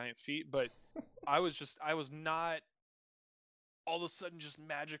have giant feet. But I was not all of a sudden just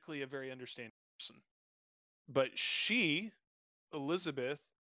magically a very understanding person. But she, Elizabeth,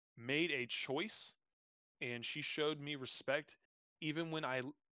 made a choice, and she showed me respect, even when I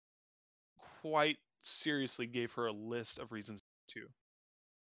quite seriously gave her a list of reasons to.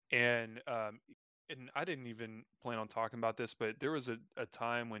 And I didn't even plan on talking about this, but there was a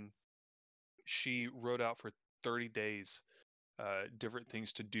time when she wrote out for 30 days different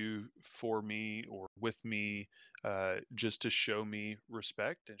things to do for me or with me, just to show me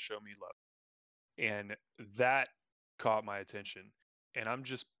respect and show me love. And that caught my attention. And I'm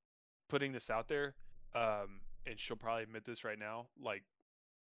just putting this out there, and she'll probably admit this right now. Like,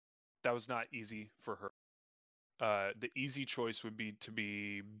 that was not easy for her. The easy choice would be to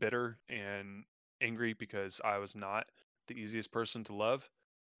be bitter and angry because I was not the easiest person to love.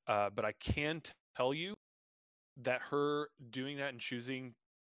 But I can tell you that her doing that and choosing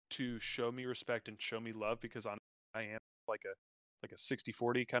to show me respect and show me love, because I am like a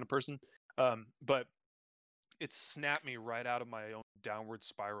 60-40 kind of person. But it snapped me right out of my own downward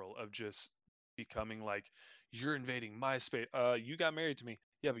spiral of just becoming like, you're invading my space. You got married to me.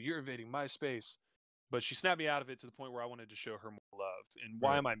 Yeah, but you're invading my space. But she snapped me out of it to the point where I wanted to show her more love. And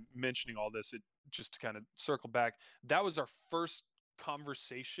why am I mentioning all this? It just to kind of circle back. That was our first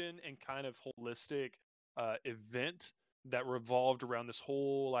conversation and kind of holistic event that revolved around this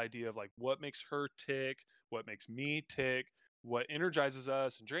whole idea of like, what makes her tick, what makes me tick, what energizes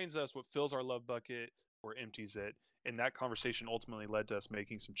us and drains us, what fills our love bucket or empties it. And that conversation ultimately led to us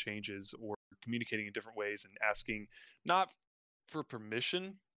making some changes or communicating in different ways and asking not for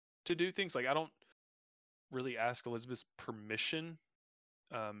permission to do things. Like, I don't really ask Elizabeth's permission.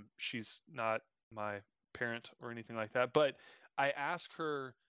 She's not my parent or anything like that, but I ask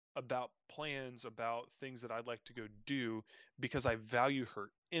her about plans, about things that I'd like to go do, because I value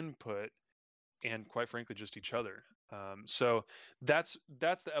her input and, quite frankly, just each other. So that's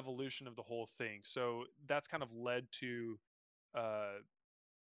the evolution of the whole thing. So that's kind of led to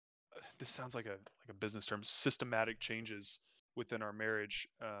this sounds like a business term, systematic changes within our marriage,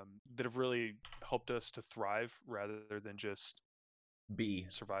 that have really helped us to thrive rather than just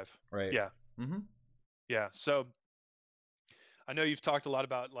survive. Right. Yeah. Mm-hmm. Yeah. So I know you've talked a lot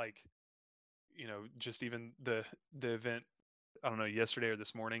about, like, just even the event, I don't know, yesterday or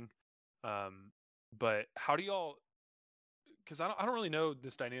this morning. But how do y'all, because I don't really know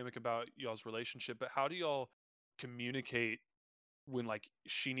this dynamic about y'all's relationship, but how do y'all communicate when, like,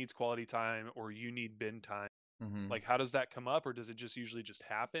 she needs quality time or you need bin time? Mm-hmm. Like, how does that come up, or does it just usually just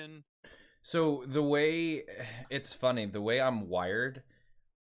happen? So it's funny, the way I'm wired,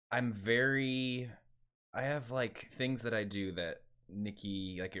 I have like things that I do that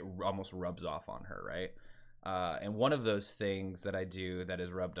Nikki, like, it almost rubs off on her, right? And one of those things that I do that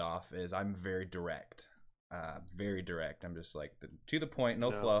is rubbed off is I'm very direct. Very direct. I'm just like to the point,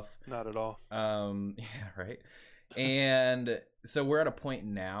 no fluff. Not at all. Yeah, right. And so we're at a point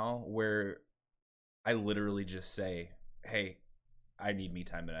now where I literally just say, "Hey, I need me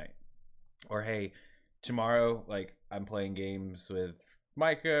time tonight," or "Hey, tomorrow, like, I'm playing games with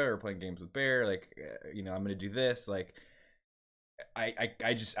Micah or playing games with Bear. Like, I'm gonna do this." Like,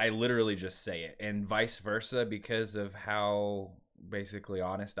 I literally just say it, and vice versa, because of how basically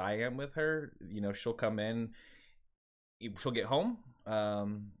honest I am with her. She'll come in, she'll get home,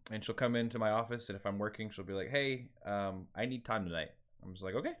 and she'll come into my office, and if I'm working, she'll be like, "Hey, I need time tonight." I'm just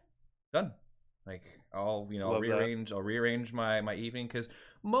like, "Okay, done." Like, I'll rearrange my evening, because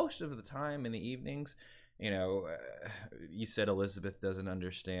most of the time in the evenings, you said Elizabeth doesn't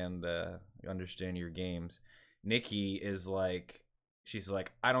understand your games. Nikki is like, she's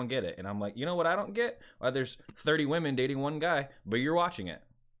like, "I don't get it," and I'm like, "You know what I don't get? Well, there's 30 women dating one guy, but you're watching it."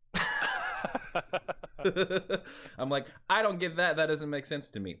 I'm like, "I don't get that. That doesn't make sense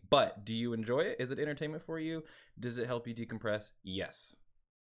to me. But do you enjoy it? Is it entertainment for you? Does it help you decompress? Yes."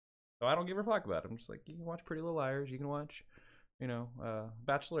 So I don't give her flack about it. I'm just like, you can watch Pretty Little Liars. You can watch,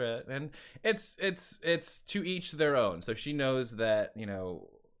 Bachelorette, and it's to each their own. So she knows that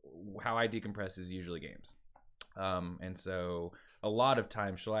how I decompress is usually games. And so a lot of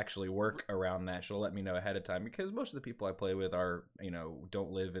times she'll actually work around that. She'll let me know ahead of time because most of the people I play with are,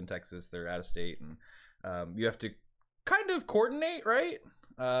 don't live in Texas. They're out of state, and you have to kind of coordinate, right?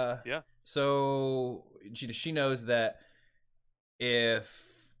 Yeah. So she knows that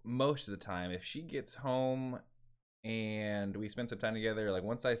if most of the time, if she gets home and we spend some time together, like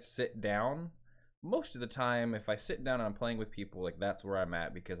once I sit down, most of the time, if I sit down and I'm playing with people, like that's where I'm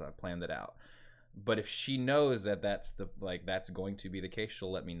at because I planned it out. But if she knows that that's going to be the case,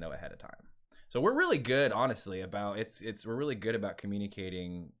 she'll let me know ahead of time. So we're really good, honestly, about we're really good about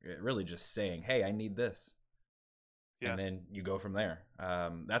communicating, really just saying, hey, I need this. Yeah. And then you go from there.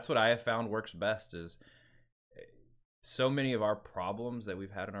 That's what I have found works best. Is so many of our problems that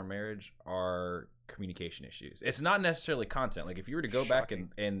we've had in our marriage are communication issues. It's not necessarily content. Like if you were to go back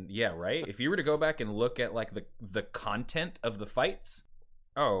and yeah, right. If you were to go back and look at like the content of the fights,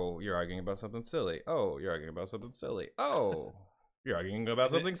 oh, you're arguing about something silly. Oh, you're arguing about something silly. Oh, you're arguing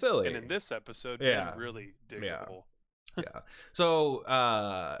about something silly. And in this episode, Ben really digs a hole. Yeah. So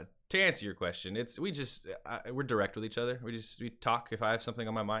to answer your question, we're direct with each other. We talk. If I have something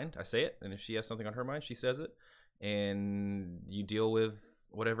on my mind, I say it, and if she has something on her mind, she says it, and you deal with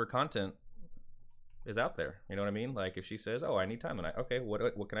whatever content is out there. You know what I mean? Like if she says, "Oh, I need time tonight," okay,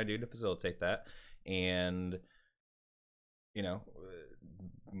 what can I do to facilitate that? And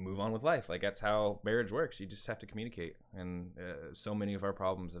move on with life. Like that's how marriage works. You just have to communicate, and so many of our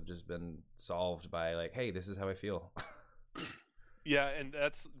problems have just been solved by like, hey, this is how I feel. Yeah, and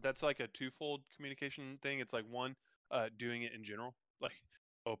that's like a twofold communication thing. It's like one, doing it in general, like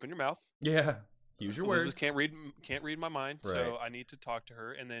open your mouth. Yeah, use your words. Can't read my mind, right. So I need to talk to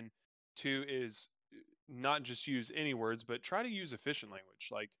her. And then two is not just use any words, but try to use efficient language.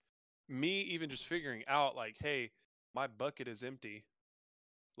 Like me, even just figuring out like, hey, my bucket is empty.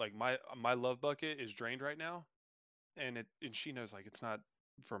 Like my love bucket is drained right now, and she knows like it's not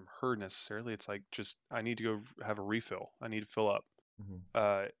from her necessarily. It's like just I need to go have a refill. I need to fill up.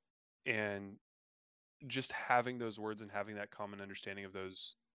 Mm-hmm. And just having those words and having that common understanding of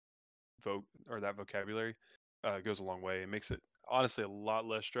those that vocabulary goes a long way. It makes it honestly a lot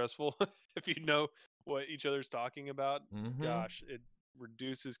less stressful if you know what each other's talking about. Mm-hmm. Gosh, it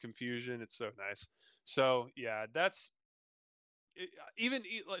reduces confusion. It's so nice. So yeah, that's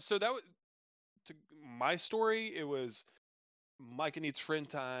so that was to my story. It was Micah needs friend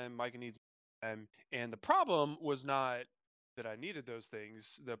time. Micah needs time, and the problem was not that I needed those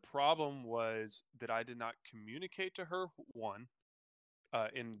things. The problem was that I did not communicate to her, one,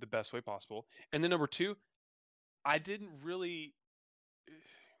 in the best way possible. And then number two, I didn't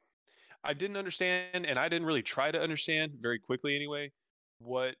understand, and I didn't really try to understand very quickly anyway,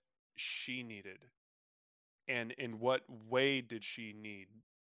 what she needed. And in what way did she need?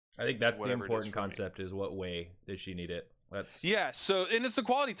 I think that's the important concept is what way did she need it? Yeah. So, and it's the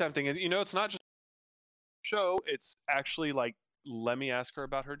quality time thing. It's not just show. It's actually like, let me ask her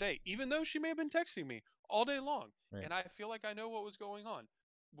about her day, even though she may have been texting me all day long. Right. And I feel like I know what was going on,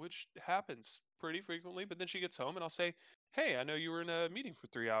 which happens pretty frequently. But then she gets home and I'll say, hey, I know you were in a meeting for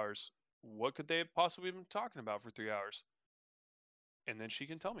 3 hours. What could they have possibly been talking about for 3 hours? And then she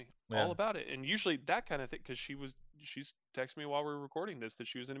can tell me all about it. And usually that kind of thing, because she's texting me while we're recording this that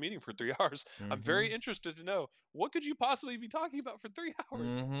she was in a meeting for 3 hours. Mm-hmm. I'm very interested to know, what could you possibly be talking about for 3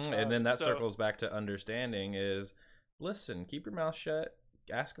 hours? Mm-hmm. And then that circles back to understanding is, listen, keep your mouth shut,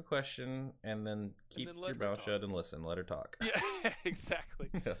 ask a question, and then keep your mouth shut and listen. Let her talk. Yeah, exactly.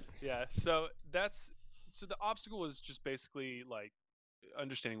 Yeah. So the obstacle is just basically like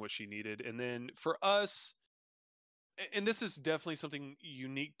understanding what she needed. And then for us, and this is definitely something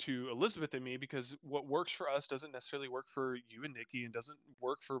unique to Elizabeth and me, because what works for us doesn't necessarily work for you and Nikki, and doesn't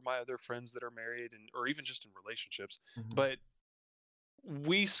work for my other friends that are married or even just in relationships. Mm-hmm. But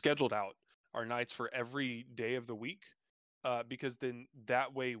we scheduled out our nights for every day of the week, because then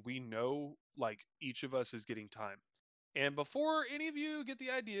that way we know like each of us is getting time. And before any of you get the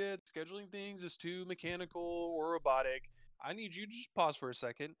idea that scheduling things is too mechanical or robotic, I need you to just pause for a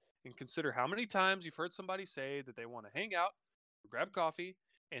second and consider how many times you've heard somebody say that they want to hang out, grab coffee,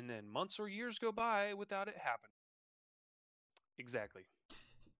 and then months or years go by without it happening. Exactly.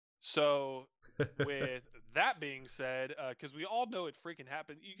 So with that being said, because we all know it freaking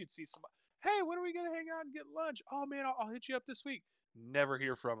happened, you could see somebody, hey, when are we going to hang out and get lunch? Oh, man, I'll hit you up this week. Never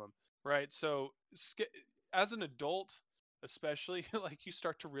hear from them, right? So as an adult, especially, like you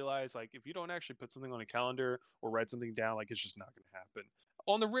start to realize, like, if you don't actually put something on a calendar or write something down, like, it's just not going to happen.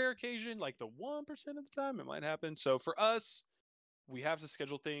 On the rare occasion, like the 1% of the time, it might happen. So for us, we have to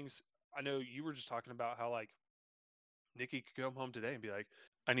schedule things. I know you were just talking about how like Nikki could come home today and be like,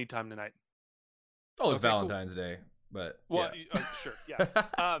 I need time tonight. Oh, it's Valentine's Day, but well, yeah. Sure,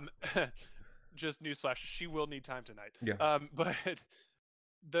 yeah. Just newsflash: she will need time tonight. Yeah. But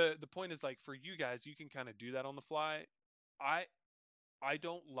the point is, like, for you guys, you can kind of do that on the fly. I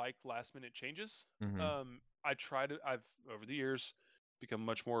don't like last minute changes. Mm-hmm. I've over the years become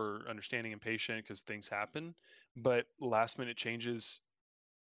much more understanding and patient because things happen, but last minute changes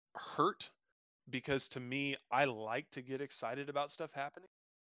hurt because to me, I like to get excited about stuff happening.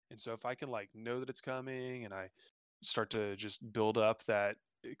 And so if I can like know that it's coming and I start to just build up that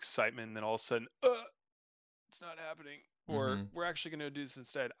excitement and then all of a sudden, it's not happening, or Mm-hmm. we're actually going to do this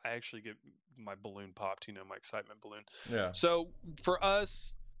instead, I actually get my balloon popped, my excitement balloon. Yeah. So for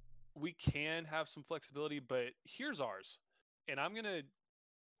us, we can have some flexibility, but here's ours. And I'm going to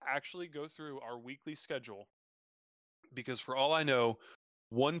actually go through our weekly schedule because for all I know,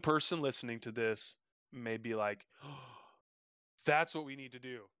 one person listening to this may be like, oh, that's what we need to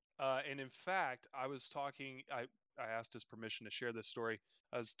do. And in fact, I asked his permission to share this story.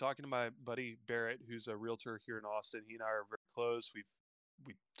 I was talking to my buddy Barrett, who's a realtor here in Austin. He and I are very close. We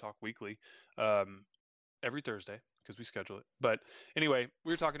talk weekly, every Thursday because we schedule it. But anyway,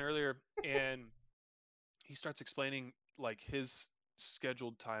 we were talking earlier, and he starts explaining like his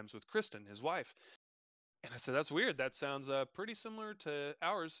scheduled times with Kristen, his wife. And I said, "That's weird. That sounds pretty similar to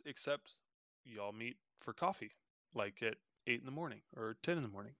ours, except y'all meet for coffee, like at 8 in the morning or 10 in the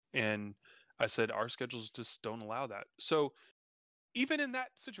morning." And I said, "Our schedules just don't allow that." So even in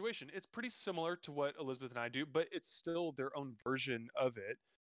that situation, it's pretty similar to what Elizabeth and I do, but it's still their own version of it.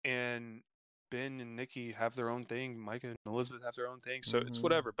 And Ben and Nikki have their own thing. Micah and Elizabeth have their own thing. So it's Mm-hmm.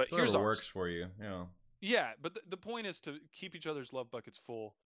 whatever. But It's whatever here's works ours. for you. Yeah. Yeah, but the point is to keep each other's love buckets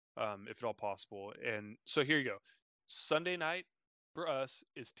full, if at all possible. And so here you go. Sunday night for us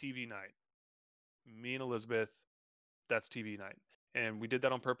is TV night. Me and Elizabeth, that's TV night. And we did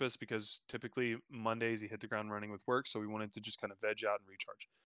that on purpose because typically Mondays you hit the ground running with work, so we wanted to just kind of veg out and recharge.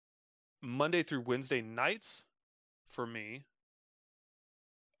 Monday through Wednesday nights for me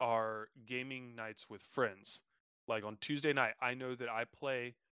are gaming nights with friends. Like on Tuesday night, I know that I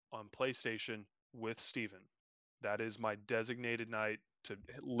play on PlayStation with Steven. That is my designated night to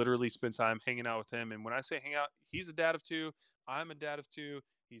literally spend time hanging out with him. And when I say hang out, he's a dad of two. I'm a dad of two.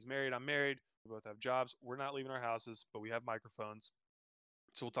 He's married. I'm married. We both have jobs. We're not leaving our houses, but we have microphones.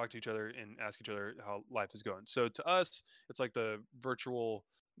 So we'll talk to each other and ask each other how life is going. So to us, it's like the virtual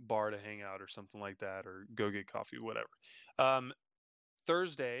bar to hang out or something like that, or go get coffee, whatever. Um,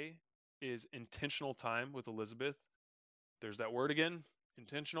 Thursday is intentional time with Elizabeth. There's that word again,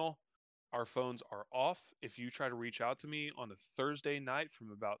 intentional. Our phones are off. If you try to reach out to me on a Thursday night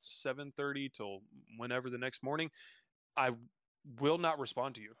from about 7:30 till whenever the next morning, I will not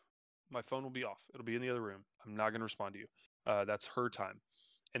respond to you. My phone will be off. It'll be in the other room. I'm not going to respond to you. That's her time.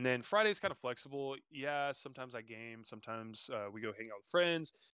 And then Friday's kind of flexible. Yeah, sometimes I game. Sometimes we go hang out with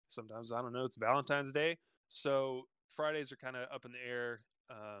friends. Sometimes, I don't know, it's Valentine's Day. So Fridays are kind of up in the air.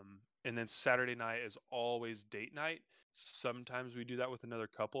 And then Saturday night is always date night. Sometimes we do that with another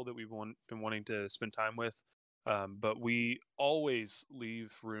couple that been wanting to spend time with. But we always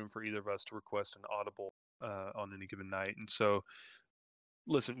leave room for either of us to request an audible on any given night. And so,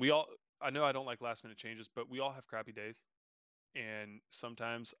 listen, I know I don't like last minute changes, but we all have crappy days. And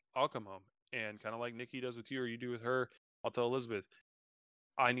sometimes I'll come home and kind of like Nikki does with you or you do with her, I'll tell Elizabeth,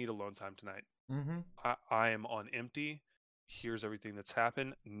 I need alone time tonight. Mm-hmm. I am on empty. Here's everything that's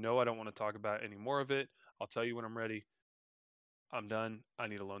happened. No, I don't want to talk about any more of it. I'll tell you when I'm ready. I'm done. I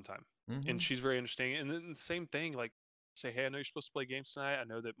need alone time. Mm-hmm. And she's very understanding. And then the same thing, like, say, hey, I know you're supposed to play games tonight. I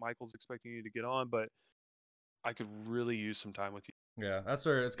know that Michael's expecting you to get on, but I could really use some time with you. Yeah, that's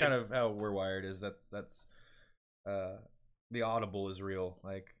where it's kind of how we're wired. Is that's uh the audible is real.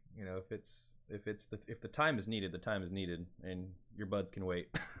 Like, if the time is needed, the time is needed, and your buds can wait.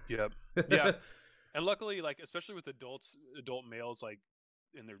 Yep. Yeah. And luckily, like, especially with adult males, like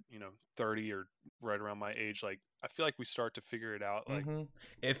in their 30 or right around my age, like I feel like we start to figure it out. Like, Mm-hmm.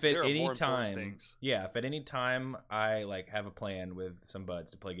 If at there are any more important time, things. yeah, if at any time I like have a plan with some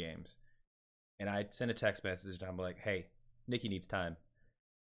buds to play games, and I send a text message and I'm like, "Hey, Nikki needs time."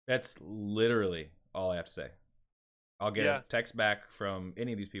 That's literally all I have to say. I'll get a text back from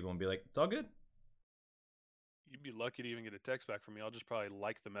any of these people and be like, "It's all good." You'd be lucky to even get a text back from me. I'll just probably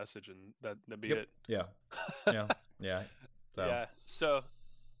like the message and that'd be Yep. it. Yeah. Yeah. Yeah. So. Yeah. So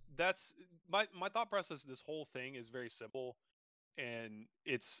that's my thought process. This whole thing is very simple, and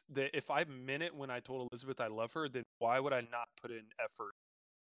it's that if I meant it when I told Elizabeth I love her, then why would I not put in effort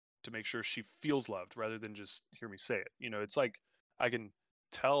to make sure she feels loved rather than just hear me say it? It's like I can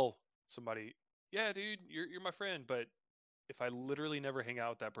tell somebody, yeah, dude, you're my friend, but if I literally never hang out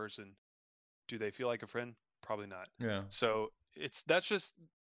with that person, Do they feel like a friend? Probably not. Yeah. So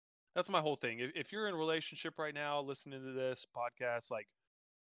that's my whole thing. If you're in a relationship right now, listening to this podcast, like,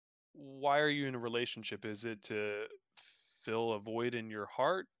 why are you in a relationship? Is it to fill a void in your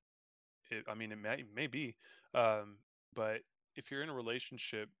heart? I mean, it may be, um, but if you're in a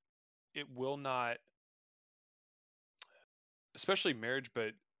relationship, it will not, especially marriage,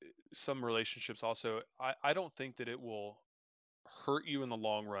 but some relationships also. I don't think that it will hurt you in the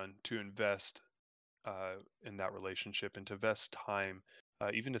long run to invest in that relationship and to invest time,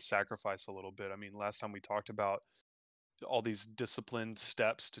 even to sacrifice a little bit. I mean, last time we talked about all these disciplined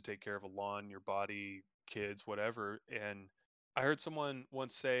steps to take care of a lawn, your body, kids, whatever. And I heard someone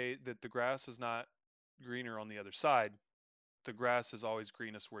once say that the grass is not greener on the other side. The grass is always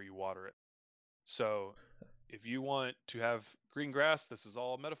greenest where you water it. So if you want to have green grass, this is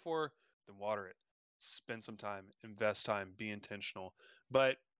all a metaphor, then water it. Spend some time, invest time, be intentional.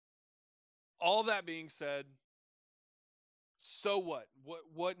 But all that being said, so what?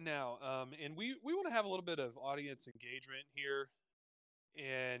 What now? And we want to have a little bit of audience engagement here,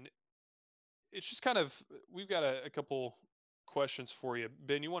 and it's just kind of, we've got a couple questions for you.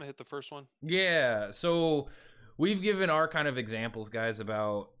 Ben, you want to hit the first one? Yeah. So we've given our kind of examples, guys,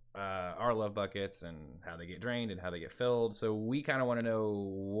 about our love buckets and how they get drained and how they get filled. So we kind of want to know,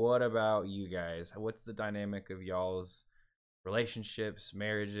 what about you guys? What's the dynamic of y'all's relationships,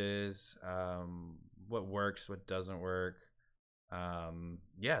 marriages? What works, what doesn't work?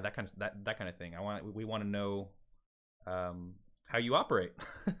 Yeah, that kind of thing. We want to know how you operate.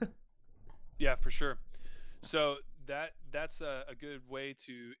 Yeah, for sure. So that's a good way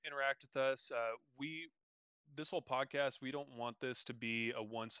to interact with us. This whole podcast, we don't want this to be a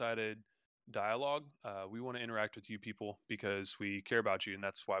one-sided dialogue. We want to interact with you people because we care about you, and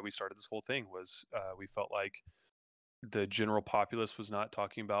that's why we started this whole thing. Was we felt like the general populace was not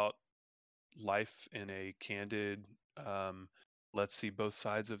talking about life in a candid, let's see both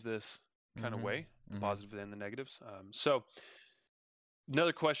sides of this kind of way, the positive and the negatives. So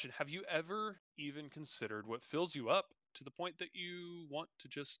another question: have you ever even considered what fills you up to the point that you want to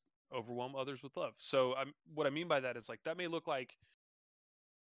just overwhelm others with love? So what I mean by that is, like, that may look like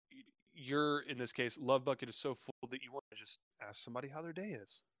you're, in this case, love bucket is so full that you want to just ask somebody how their day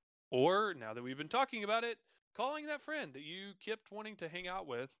is. Or, now that we've been talking about it, calling that friend that you kept wanting to hang out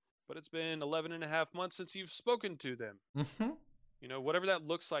with, but it's been 11 and a half months since you've spoken to them. You know, whatever that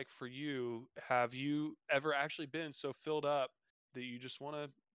looks like for you, have you ever actually been so filled up that you just want to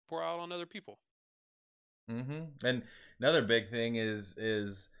pour out on other people? And another big thing is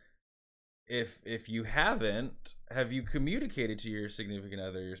if you haven't, have you communicated to your significant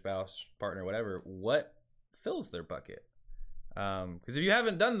other, your spouse, partner, whatever, what fills their bucket? Because if you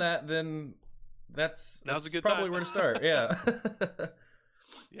haven't done that, then that's a good probably time. where to start. Yeah.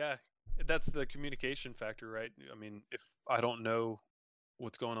 Yeah, that's the communication factor, right? I mean, if I don't know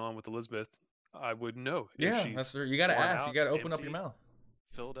what's going on with Elizabeth, I would know if Yeah, she's that's you got to ask. You got to open up your mouth.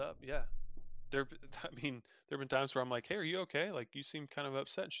 Filled up. Yeah. I mean, there have been times where I'm like, "Hey, are you okay? Like, you seem kind of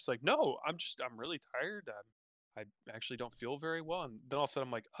upset." And she's like, "No, I'm really tired. I actually don't feel very well." And then all of a sudden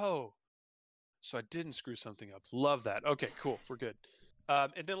I'm like, "Oh, so I didn't screw something up." Love that. Okay, cool. We're good.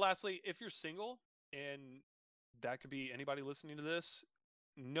 And then lastly, if you're single, and that could be anybody listening to this,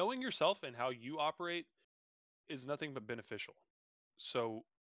 knowing yourself and how you operate is nothing but beneficial. So,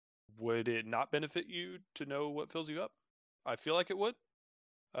 would it not benefit you to know what fills you up? I feel like it would.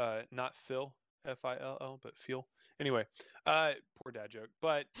 Not Phil, Fill, but feel. Anyway, poor dad joke.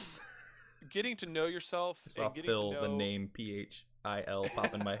 But getting to know yourself and getting Phil, to know the name PHIL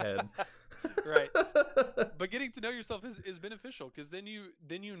pop in my head. Right. But getting to know yourself is beneficial, because then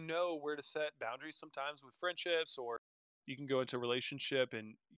you know where to set boundaries sometimes with friendships, or you can go into a relationship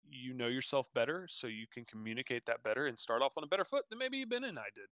and you know yourself better, so you can communicate that better and start off on a better foot than maybe Ben and I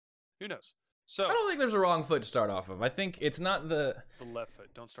did. Who knows? So I don't think there's a wrong foot to start off of. I think it's not the left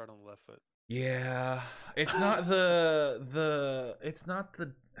foot. Don't start on the left foot. Yeah, it's not it's not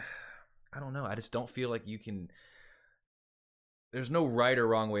the I don't know. I just don't feel like you can. There's no right or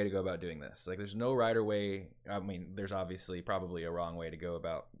wrong way to go about doing this. Like, there's no right or way. I mean, there's obviously probably a wrong way to go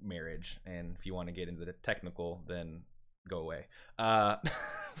about marriage, and if you want to get into the technical, then go away.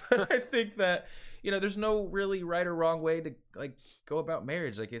 But I think that, there's no really right or wrong way to, like, go about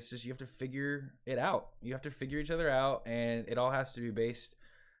marriage. Like, it's just, you have to figure it out. You have to figure each other out, and it all has to be based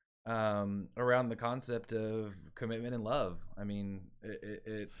around the concept of commitment and love. I mean,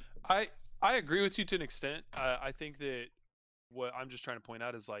 I agree with you to an extent. I think that what I'm just trying to point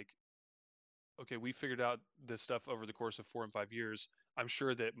out is, like, okay, we figured out this stuff over the course of 4 and 5 years. I'm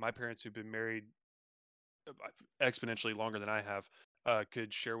sure that my parents, who've been married exponentially longer than I have,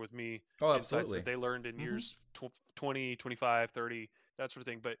 could share with me Oh, insights absolutely. that they learned in years 20, 25, 30, that sort of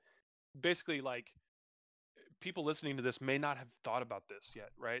thing. But basically, like, people listening to this may not have thought about this yet,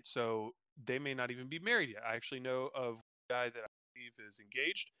 right? So they may not even be married yet. I actually know of a guy that I believe is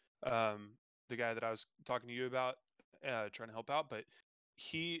engaged. The guy that I was talking to you about, trying to help out, but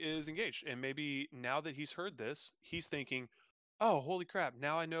he is engaged. And maybe now that he's heard this, he's thinking, oh, holy crap,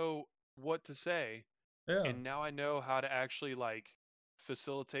 now I know what to say. Yeah. And now I know how to actually like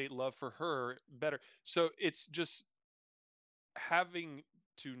facilitate love for her better. So it's just having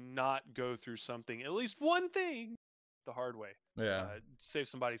to not go through something, at least one thing, the hard way. Yeah. Save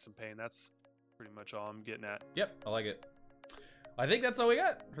somebody some pain. That's pretty much all I'm getting at. Yep, I like it. I think that's all we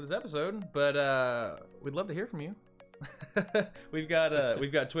got for this episode, but we'd love to hear from you. we've got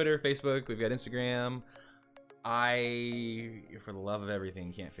Twitter, Facebook, we've got Instagram. I, for the love of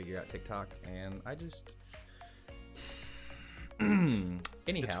everything, can't figure out TikTok, and I just anyhow,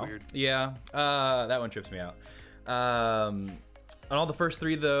 It's weird. Yeah, that one trips me out. On all the first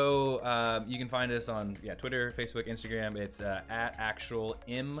three, though, you can find us on Twitter, Facebook, Instagram. It's at actual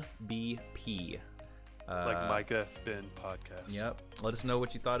MBP. Like Micah Ben podcast. Yep. Let us know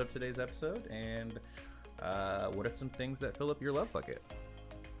what you thought of today's episode, and what are some things that fill up your love bucket.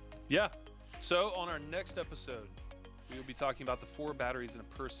 Yeah. So on our next episode, we will be talking about the 4 batteries in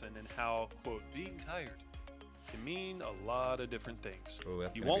a person and how, quote, being tired can mean a lot of different things. Oh,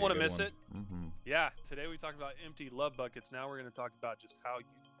 that's you won't want to miss one. it. Mm-hmm. Yeah, today we talked about empty love buckets. Now we're going to talk about just how you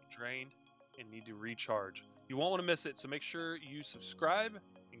drained and need to recharge. You won't want to miss it, so make sure you subscribe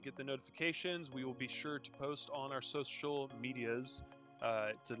and get the notifications. We will be sure to post on our social medias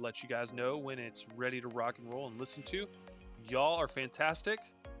to let you guys know when it's ready to rock and roll and listen to. Y'all are fantastic.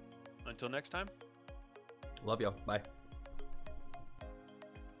 Until next time. Love y'all. Bye.